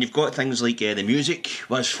 And you've got things like the music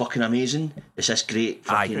was fucking amazing. It's this great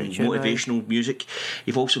fucking motivational music.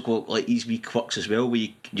 You've also got like these wee quirks as well, where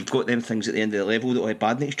you've got them things at the end of the level that like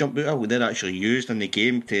Badniks jump out of, where they're actually used in the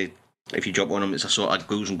game to, if you jump on them, it's a sort of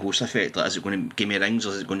ghouls and ghosts effect. Like, is it going to give me rings, or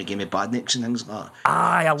is it going to give me Badniks and things like that?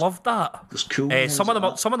 Aye, I love that. It's cool. Some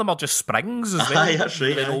of them are just springs as well. Aye, that's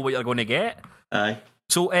right. You know what you're going to get. Aye.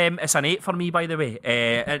 So it's an 8 for me, by the way.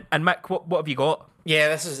 And Mick, what have you got? Yeah,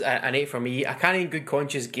 this is an 8 for me. I can't in good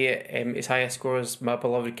conscience get as high a score as my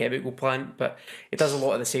beloved Chemical Plant, but it does a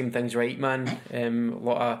lot of the same things right, man. A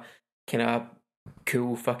lot of kind of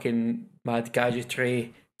cool fucking mad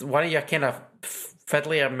gadgetry. One of your kind of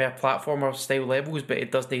fiddly or more platformer style levels, but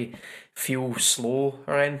it doesn't feel slow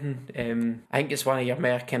or anything. I think it's one of your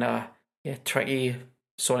more kind of tricky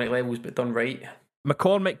Sonic levels, but done right.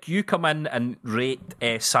 McCormick, you come in and rate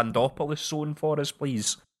Sandopolis Zone for us,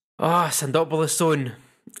 please. Sandopolis Zone.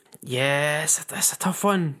 Yes, that's a tough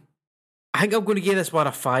one. I think I'm going to give this one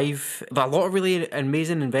a 5. There are a lot of really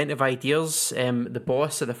amazing inventive ideas. The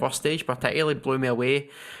boss at the first stage particularly blew me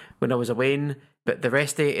away when I was away, but the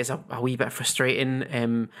rest of it is a wee bit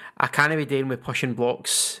frustrating. I can't be dealing with pushing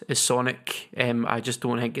blocks as Sonic. I just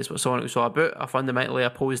don't think it's what Sonic was all about. I fundamentally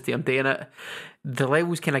opposed to him doing it. The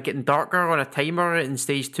level's kind of getting darker on a timer in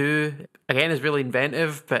stage 2. Again, it's really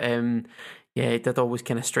inventive, but it did always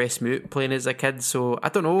kind of stress me out playing as a kid. So I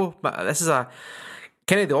don't know, but this is a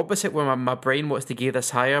kind of the opposite, where my brain wants to give this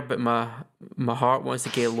higher, but my heart wants to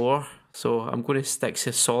get lower. So I'm going to stick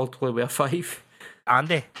to solidly with a 5.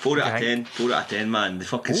 Andy? 4 out of 10. 4 out of 10, man. The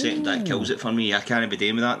fucking second that kills it for me. I can't be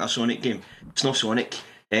doing with that in a Sonic game. It's not Sonic.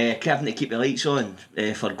 Having to keep the lights on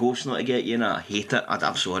for ghosts not to get you, and I hate it.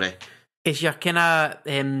 I'm sorry. Is your kind of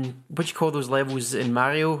what do you call those levels in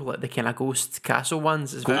Mario, like the kind of ghost castle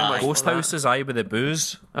ones? It's very much Ghost like houses, aye, with the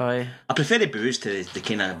booze. Aye. I prefer the booze to the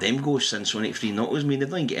kind of them ghosts in Sonic 3 Knuckles. I mean, they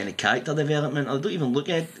don't even get any character development. Or they don't even look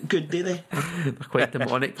good, do they? They're quite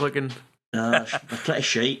demonic looking. They're pretty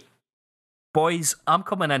shite. Boys, I'm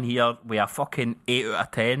coming in here with a fucking 8 out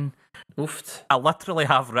of 10. Oofed. I literally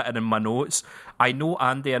have written in my notes, I know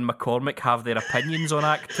Andy and McCormick have their opinions on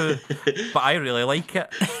Act 2, but I really like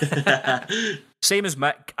it. Same as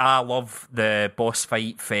Mick, I love the boss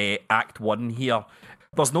fight for Act 1 here.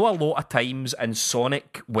 There's not a lot of times in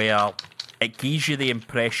Sonic where it gives you the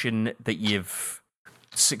impression that you've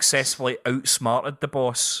successfully outsmarted the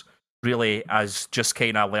boss, really, as just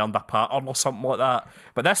kind of learned a pattern or something like that.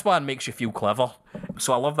 But this one makes you feel clever.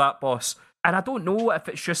 So I love that boss. And I don't know if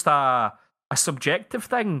it's just a subjective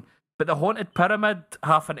thing, but the Haunted Pyramid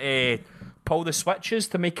having to pull the switches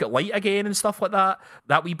to make it light again and stuff like that,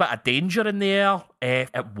 that wee bit of danger in there, it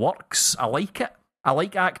works. I like it. I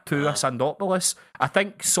like Act 2 of Sandopolis. I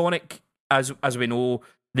think Sonic, as we know,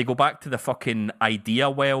 they go back to the fucking idea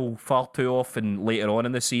well far too often later on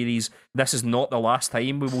in the series. This is not the last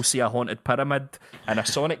time we will see a haunted pyramid in a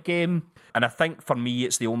Sonic game, and I think for me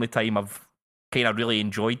it's the only time I've kind of really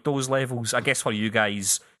enjoyed those levels. I guess for you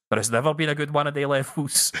guys, there has never been a good one of the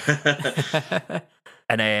levels.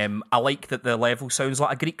 And I like that the level sounds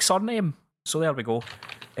like a Greek surname. So there we go.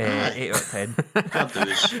 8 out of 10.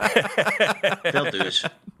 Fair dues.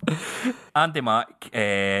 Andy Mack,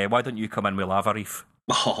 why don't you come in with Lava Reef?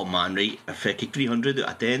 Oh man, right. If I could 300 out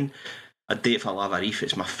of 10, I'd do it for Lava Reef.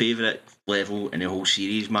 It's my favourite level in the whole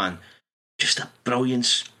series, man. Just a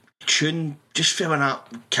brilliance. Tune, just when that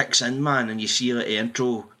kicks in, man, and you see like the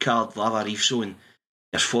intro card, Lava Reef Zone,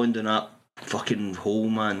 you're finding that fucking hole,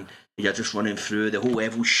 man. You're just running through, the whole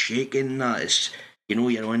level shaking, that is, you know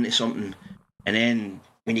you're onto something. And then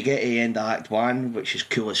when you get to the end of Act 1, which is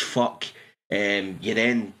cool as fuck, you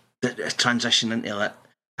then transition into like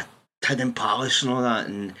a hidden palace and all that,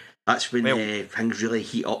 and that's when things really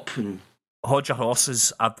heat up. And hold your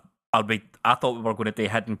horses. I thought we were going to do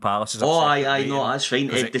hidden palaces. Oh, aye, no, that's fine.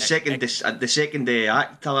 The second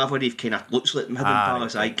act, Lava Reef kind of looks like hidden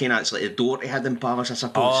palace. Right. Kind of it's like the door to hidden palace, I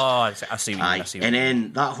suppose. Oh, I see what you mean. And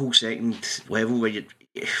then that whole second level where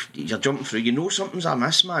you're jumping through, you know something's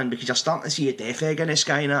amiss, man, because you're starting to see a death egg in the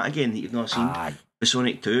sky and that again that you've not seen. With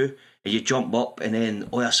Sonic 2, and you jump up, and then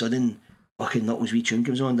all of a sudden, fucking Knuckles' wee tune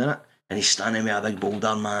comes on, doesn't it? And he's standing with a big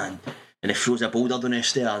boulder, man. And he throws a boulder down the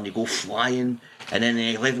stair, and you go flying, and then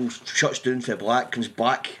the level shuts down for black, comes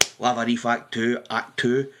back, Lava Reef Act 2,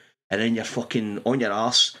 and then you're fucking on your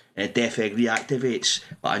arse, and the death egg reactivates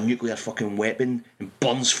like a nuclear fucking weapon and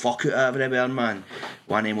burns fuck out of everywhere, man.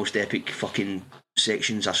 One of the most epic fucking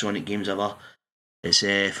sections of Sonic games ever. It's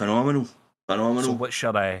phenomenal. So what's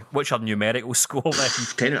your numerical score then?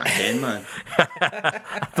 10 out of 10, man.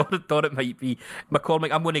 I thought it might be.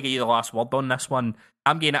 McCormick, I'm going to give you the last word on this one.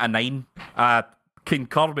 I'm getting it a 9. I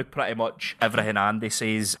concur with pretty much everything Andy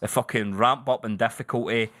says. The fucking ramp up in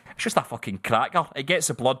difficulty, it's just a fucking cracker. It gets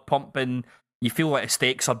the blood pumping, you feel like the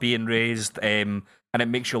stakes are being raised, and it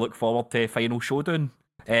makes you look forward to Final Showdown.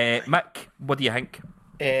 Mick, what do you think?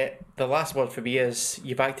 The last word for me is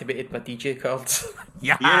you've activated my DJ cards.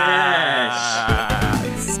 Yes!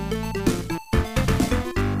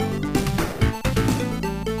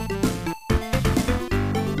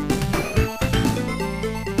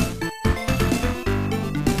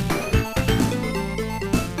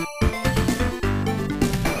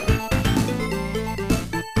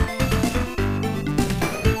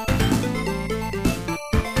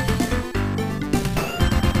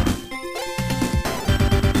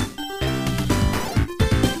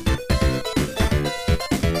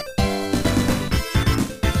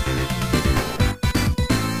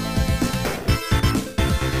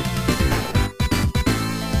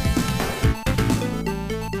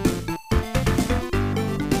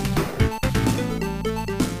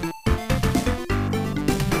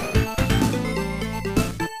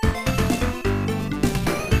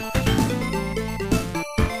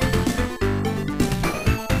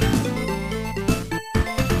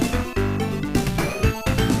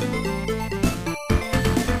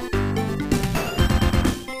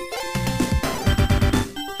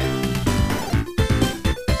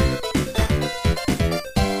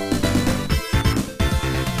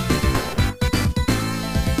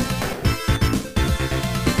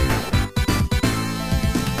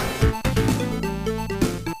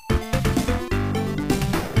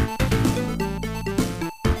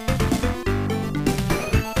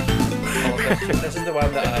 This is the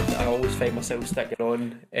one that I always find myself sticking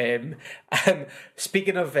on.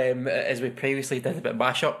 Speaking of, as we previously did about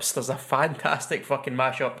mashups, there's a fantastic fucking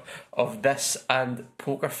mashup of this and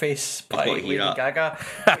Poker Face by Lady Gaga.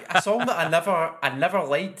 A song that I never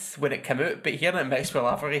liked when it came out, but hearing it mixed with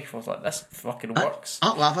Lava Reef, I was like, this fucking works.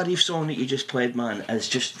 That Lava Reef song that you just played, man, is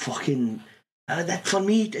just fucking... for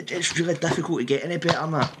me, it's really difficult to get any better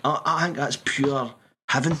than that. I think that's pure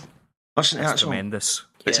heaven. Listen to that song. Tremendous.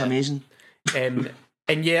 It's amazing.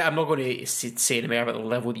 And yeah, I'm not going to say any more about the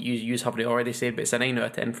level that you haven't already said, but it's a 9 out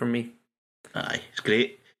of 10 from me. Aye, it's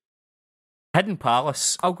great. Hidden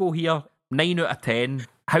Palace, I'll go here. 9 out of 10.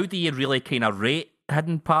 How do you really kind of rate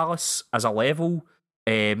Hidden Palace as a level?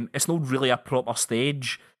 It's not really a proper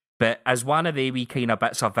stage, but as one of the wee kind of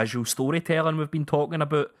bits of visual storytelling we've been talking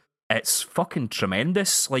about, it's fucking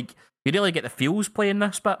tremendous. Like, you really get the feels playing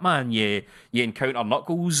this bit, man. You encounter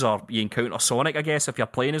Knuckles, or you encounter Sonic, I guess, if you're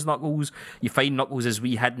playing as Knuckles. You find Knuckles'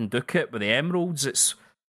 wee hidden ducat with the emeralds. It's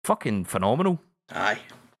fucking phenomenal. Aye.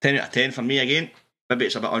 10 out of 10 for me again. Maybe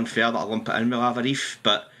it's a bit unfair that I lump it in with Lava Reef,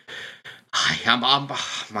 but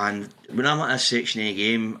Man, when I'm at this section of the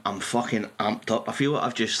game, I'm fucking amped up. I feel like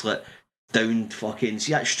I've just like downed fucking.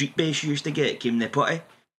 See that street base you used to get, came the putty?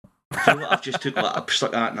 I feel like I've just took like I've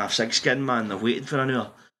stuck that in a sig skin, man. I've waited for an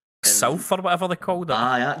hour. Self or whatever they called it.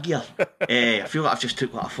 That gear. I feel like I've just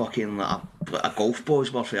took like a fucking like a golf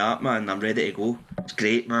ball's worth of that, man. I'm ready to go. It's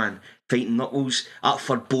great, man. Fighting Knuckles, that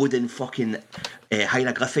foreboding fucking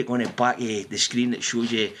hieroglyphic on the back of the screen that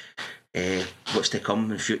shows you what's to come in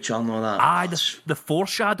the future and all that. The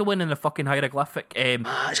foreshadowing in the fucking hieroglyphic.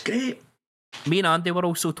 It's great. Me and Andy were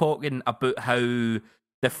also talking about how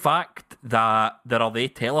the fact that there are they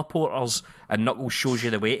teleporters and Knuckles shows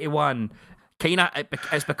you the way to one,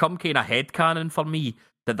 it's become kind of headcanon for me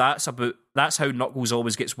that's how Knuckles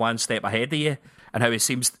always gets one step ahead of you and how he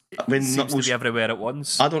seems Knuckles, to be everywhere at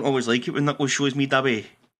once. I don't always like it when Knuckles shows me that way.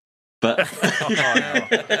 But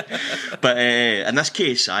but in this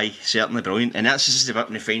case, certainly brilliant. And that's just the bit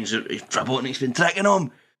when he finds out Robotnik's been tricking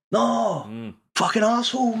him. No, fucking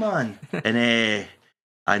arsehole, man. And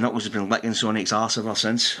Knuckles has been licking Sonic's arse ever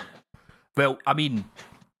since. Well, I mean,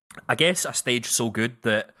 I guess a stage so good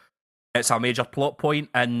that it's a major plot point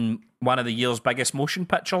in one of the year's biggest motion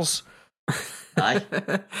pictures. Aye.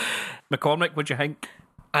 McCormick, what do you think?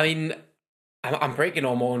 I mean, I'm breaking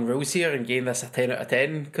all my own rules here and giving this a 10 out of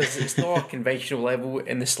 10 because it's not a conventional level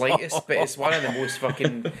in the slightest, but it's one of the most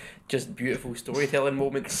fucking just beautiful storytelling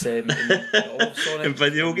moments in all of Sonic. In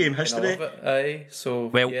video game history. Aye, so,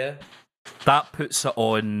 well, yeah. That puts it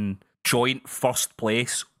on joint first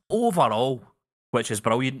place overall, which is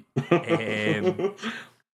brilliant.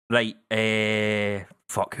 Right,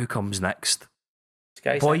 fuck, who comes next?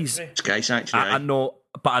 Sky Boys. Sanctuary. Sky Sanctuary.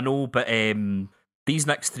 I know, but these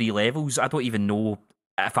next three levels, I don't even know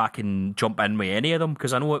if I can jump in with any of them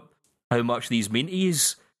because I know how much these mean to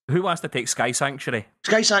yous. Who wants to take Sky Sanctuary?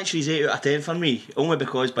 Sky Sanctuary's 8 out of 10 for me, only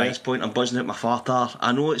because by this point I'm buzzing out my farter.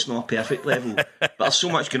 I know it's not a perfect level, but there's so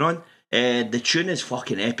much going on. The tune is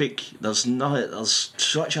fucking epic. There's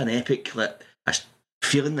such an epic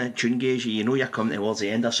feeling that tune gives you. You know you're coming towards the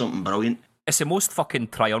end of something brilliant. It's the most fucking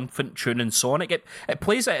triumphant tune in Sonic. It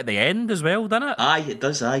plays it at the end as well, doesn't it? Aye, it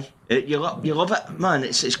does. Aye, you love it, man.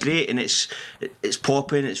 It's great and it's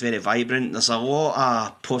popping. It's very vibrant. There's a lot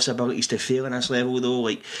of possibilities to fail in this level though.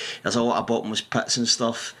 Like there's a lot of bottomless pits and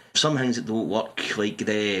stuff. Some things that don't work, like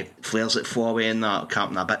the flares that fall away and that,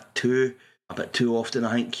 happen a bit too often.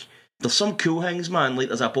 I think there's some cool things, man. Like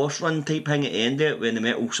there's a boss run type thing at the end of it when the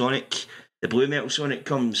blue Metal Sonic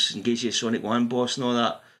comes and gives you a Sonic 1 boss and all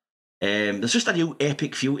that. There's just a real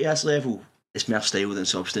epic feel to this level. It's more style than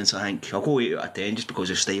substance, I think. I'll go 8 out of 10 just because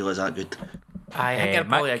the style is that good. I think I'd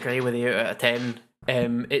probably agree with 8 out of 10.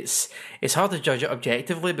 It's hard to judge it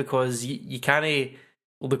objectively because you can't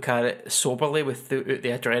look at it soberly with the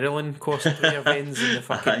adrenaline coursing through your veins and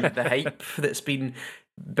the hype that's been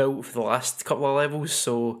built for the last couple of levels.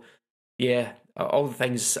 So yeah, all the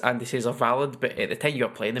things Andy says are valid, but at the time you were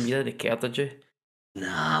playing them, you didn't care, did you?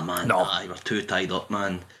 Nah, man. No. Nah, you were too tied up,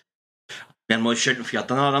 man. Then I was shouting for your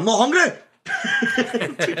dinner and I'm not hungry!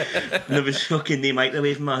 And there was fucking no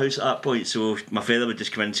microwave in my house at that point, so my father would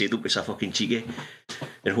just come in and say, don't be so fucking cheeky.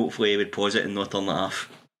 And hopefully he would pause it and not turn it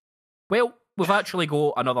off. Well, we've actually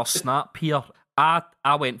got another snap here. I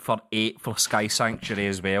went for 8 for Sky Sanctuary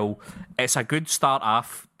as well. It's a good start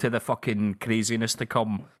off to the fucking craziness to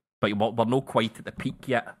come, but we're not quite at the peak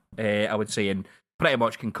yet, I would say, and pretty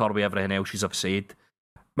much concur with everything else you've said.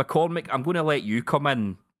 McCormick, I'm going to let you come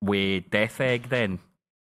in with Death Egg then.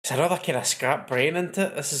 It's another kind of scrap brain, isn't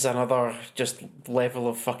it? This is another just level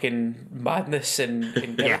of fucking madness and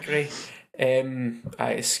gimmickry.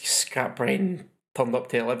 It's scrap brain turned up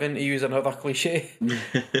to 11 to use another cliche.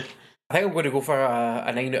 I think I'm going to go for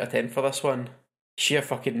a 9 out of 10 for this one. Sheer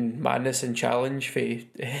fucking madness and challenge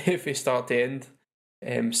for start to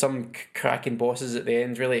end. Some cracking bosses at the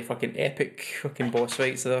end, really fucking epic fucking boss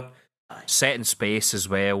fights there. Set in space as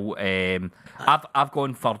well. I've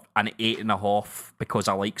gone for an 8.5 because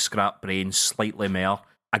I like Scrap Brain slightly more.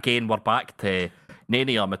 Again, we're back to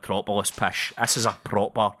nearly a Metropolis pish. This is a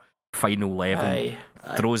proper final level. Aye.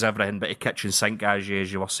 Throws everything but a kitchen sink, as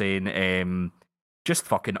you were saying. Just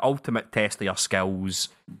fucking ultimate test of your skills.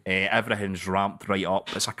 Everything's ramped right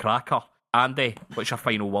up. It's a cracker. Andy, what's your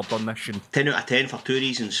final word on this? 10 out of 10 for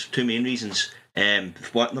two main reasons.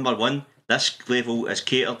 Number one, this level is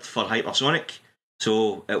catered for hypersonic,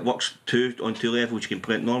 so it works on two levels. You can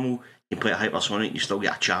play it normal, you can play it hypersonic, you still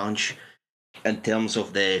get a challenge. In terms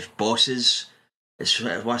of the bosses, it's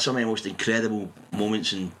one of the most incredible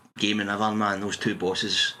moments in gaming ever, man. Those two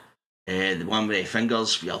bosses, the one with the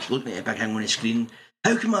fingers, you're looking at a big thing on the screen.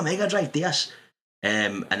 How can my Mega Drive do this?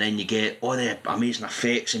 and then you get all the amazing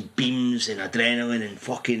effects and beams and adrenaline and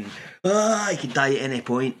fucking you can die at any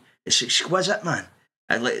point. It's exquisite, man.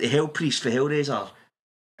 And like the Hell Priest for Hellraiser,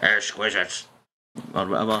 exquisite or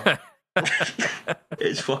whatever.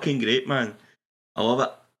 It's fucking great, man. I love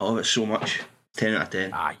it. I love it so much. 10 out of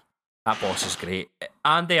 10. Aye, that boss is great.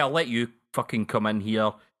 Andy, I'll let you fucking come in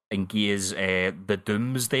here and give us the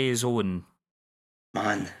Doomsday Zone.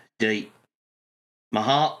 Man, right. My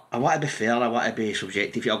heart, I want to be fair, I want to be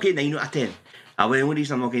subjective. I'll get 9 out of 10. The only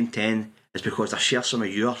reason I'm not getting 10 is because I share some of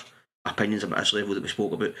your opinions about this level that we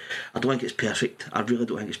spoke about. I don't think it's perfect. I really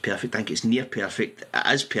don't think it's perfect. I think it's near perfect. It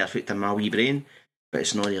is perfect in my wee brain, but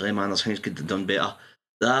it's not really, man. There's things could have done better.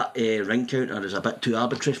 That ring counter is a bit too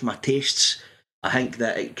arbitrary for my tastes. I think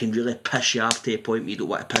that it can really piss you off to a point where you don't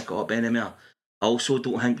want to pick it up anymore. I also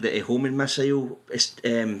don't think that a homing missile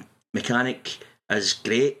mechanic is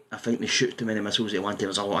great. I think they shoot too many missiles at one time.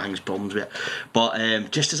 There's a lot of things, problems with it.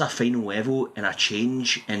 But just as a final level and a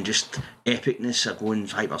change and just epicness of going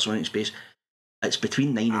hypersonic space, it's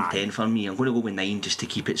between 9 and 10 for me. I'm going to go with 9 just to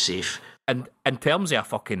keep it safe. And in terms of a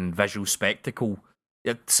fucking visual spectacle,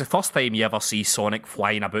 it's the first time you ever see Sonic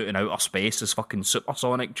flying about in outer space as fucking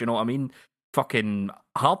supersonic. Do you know what I mean? Fucking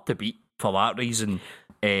hard to beat for that reason.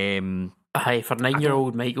 Aye, for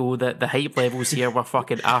 9-year-old Michael, the hype levels here were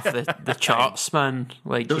fucking off the charts, man.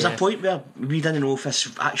 Like there was a point where we didn't know if this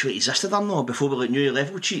actually existed or not before we knew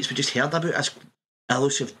level cheats. We just heard about this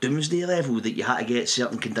elusive Doomsday level that you had to get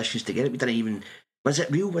certain conditions to get it. We didn't even... Was it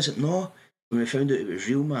real? Was it not? When we found out it was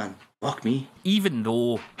real, man. Fuck me. Even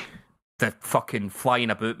though the fucking flying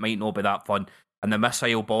about might not be that fun and the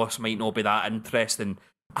missile boss might not be that interesting,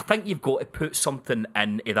 I think you've got to put something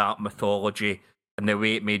into that mythology and the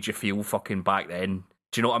way it made you feel fucking back then.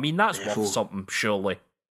 Do you know what I mean? That's worth something, surely.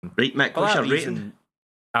 Right, Mick, what's your rating?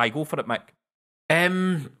 Aye, go for it, Mick.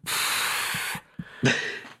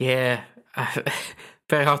 Yeah,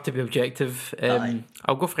 very hard to be objective.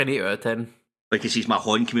 I'll go for an 8 out of 10. Like, it sees my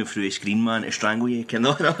horn coming through the screen, man, to strangle you.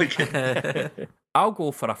 I'll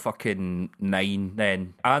go for a fucking 9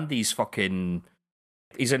 then. Andy's fucking...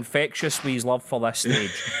 He's infectious with his love for this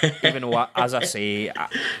stage. Even though, as I say,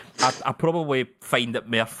 I probably find it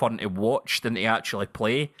more fun to watch than to actually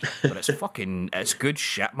play. But it's good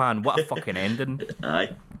shit, man. What a fucking ending. Aye.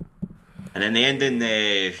 And in the ending,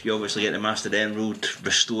 you obviously get the Master Emerald,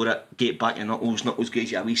 restore it, get back to Knuckles. Knuckles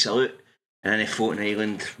gives you a wee salute. And then the floating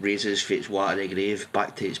island raises Fate's water the grave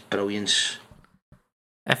back to its brilliance.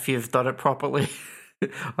 If you've done it properly.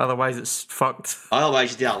 Otherwise it's fucked.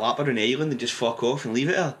 Otherwise you do a lap around the island and just fuck off and leave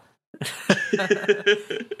it there.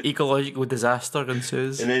 Ecological disaster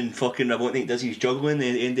ensues. And then fucking Robotnik does his juggling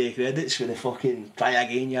at the end of the credits with the fucking try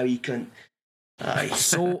again, you wee cunt. Aye.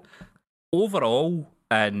 So overall,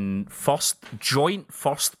 in joint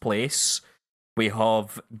first place, we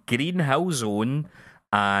have Green Hill Zone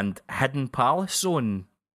and Hidden Palace Zone.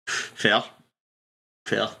 Fair.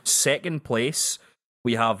 Second place,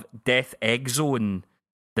 we have Death Egg Zone,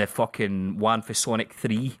 the fucking one for Sonic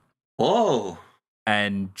 3. Oh.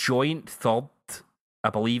 And joint third, I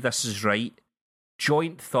believe this is right.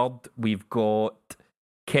 Joint third, we've got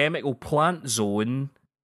Chemical Plant Zone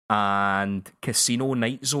and Casino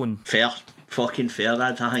Night Zone. Fair. Fucking fair,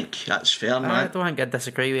 lad. I think that's fair, man. I don't think I'd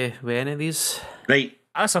disagree with any of these. Right.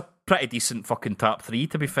 That's a pretty decent fucking top 3,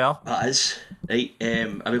 to be fair. That is. Right,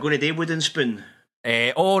 are we going to do Wooden Spoon?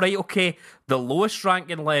 Oh, right, okay. The lowest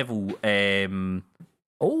ranking level. Okay.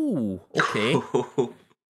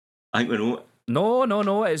 I think we know it.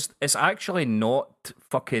 No. It's actually not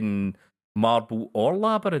fucking Marble or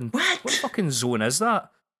Labyrinth. What fucking zone is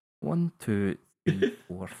that? 1, 2, 3,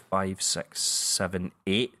 4, 5, 6, 7,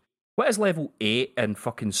 8. What is level 8 in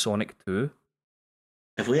fucking Sonic 2?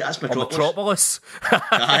 That's Metropolis. Metropolis.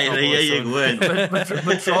 Aye, right, there you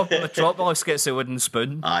go. Metropolis gets a wooden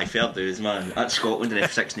spoon. Aye, fair dues, man. That's Scotland and the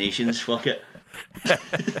Six Nations. Fuck it.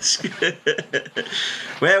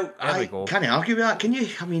 Well, I can't argue with that, can you?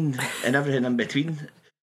 I mean, and everything in between.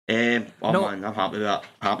 Man, I'm happy with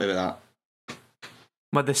that.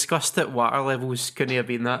 My disgust at water levels couldn't have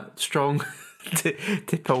been that strong to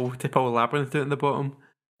pull Labyrinth out in the bottom.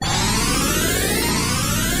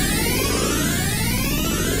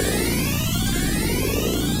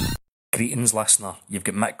 Greetings, listener. You've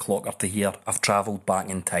got Mick Clockerty here. I've travelled back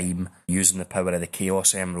in time using the power of the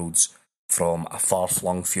Chaos Emeralds from a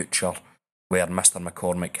far-flung future where Mr.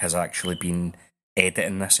 McCormick has actually been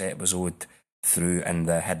editing this episode through in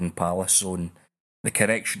the Hidden Palace Zone. The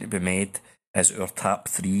correction to be made is our top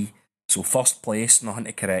 3. So first place, nothing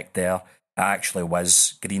to correct there. It actually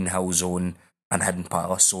was Green Hill Zone and Hidden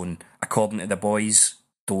Palace Zone. According to the boys,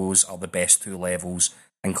 those are the best 2 levels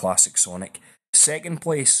in Classic Sonic. second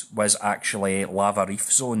place was actually Lava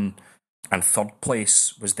Reef Zone, and third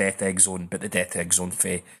place was Death Egg Zone, but the Death Egg Zone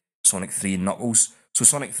for Sonic 3 and Knuckles. So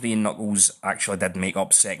Sonic 3 and Knuckles actually did make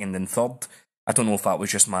up second and third. I don't know if that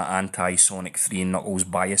was just my anti-Sonic 3 and Knuckles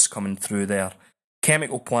bias coming through there.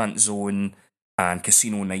 Chemical Plant Zone and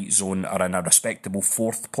Casino Night Zone are in a respectable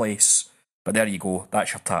fourth place. But there you go,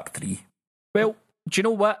 that's your top 3. Well, do you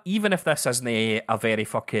know what? Even if this isn't a very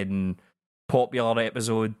fucking popular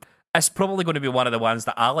episode, it's probably going to be one of the ones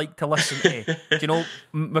that I like to listen to. Do you know,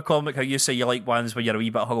 McCormick, how you say you like ones when you're a wee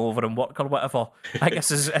bit hungover and work or whatever? I think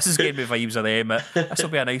this is giving me vibes of them. This will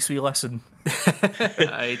be a nice wee listen.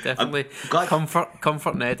 Aye, definitely.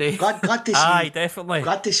 Comfort and Eddie. Glad to see. Aye, definitely.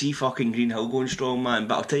 Glad to see fucking Green Hill going strong, man.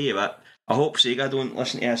 But I'll tell you what, I hope Sega don't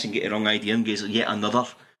listen to us and get the wrong idea and get yet another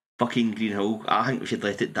fucking Green Hill. I think we should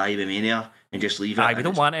let it die with Mania and just leave it. Aye, we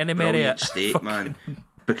don't want any Mania state, man.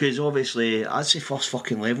 Because obviously, that's the first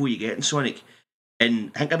fucking level you get in Sonic.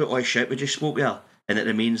 And think about all the shit we just spoke there, and it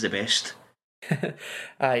remains the best.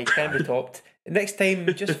 Aye, can't be topped. Next time,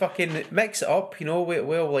 just fucking mix it up, you know,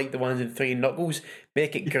 we'll like the ones in 3 Knuckles,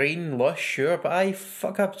 make it green, lush, sure, but aye,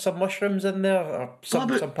 fuck up some mushrooms in there, or some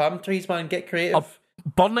palm trees, man, get creative.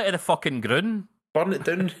 Burn it to the fucking ground. Burn it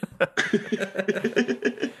down.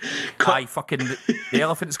 Aye, fucking the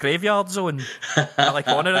Elephant's Graveyard Zone. I like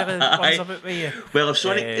honourary ones about with you. Well,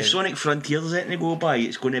 if Sonic Frontiers ain't to go by,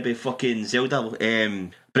 it's going to be fucking Zelda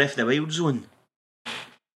Breath of the Wild Zone.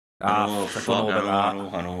 I know.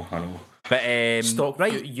 But Stock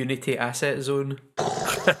right. Unity Asset Zone.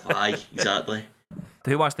 Aye, exactly.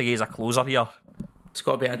 Who wants to gaze a closer here? It's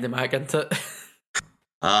got to be Andy Mac, isn't it?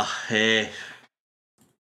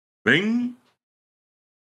 Ring.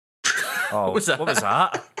 Oh, what was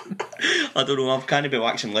that? I don't know. I can't be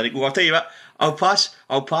waxing lyrical. I'll tell you what. I'll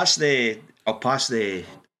pass the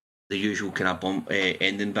usual kind of bump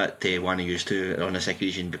ending bit to one of you two on this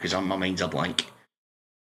occasion because my mind's a blank.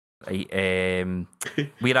 Right,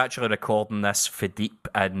 we're actually recording this for deep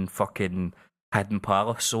in fucking Hidden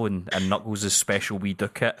Palace Zone and Knuckles' special wee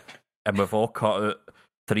kit, and we've all cut out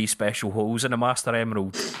 3 special holes in a Master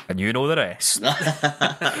Emerald, and you know the rest.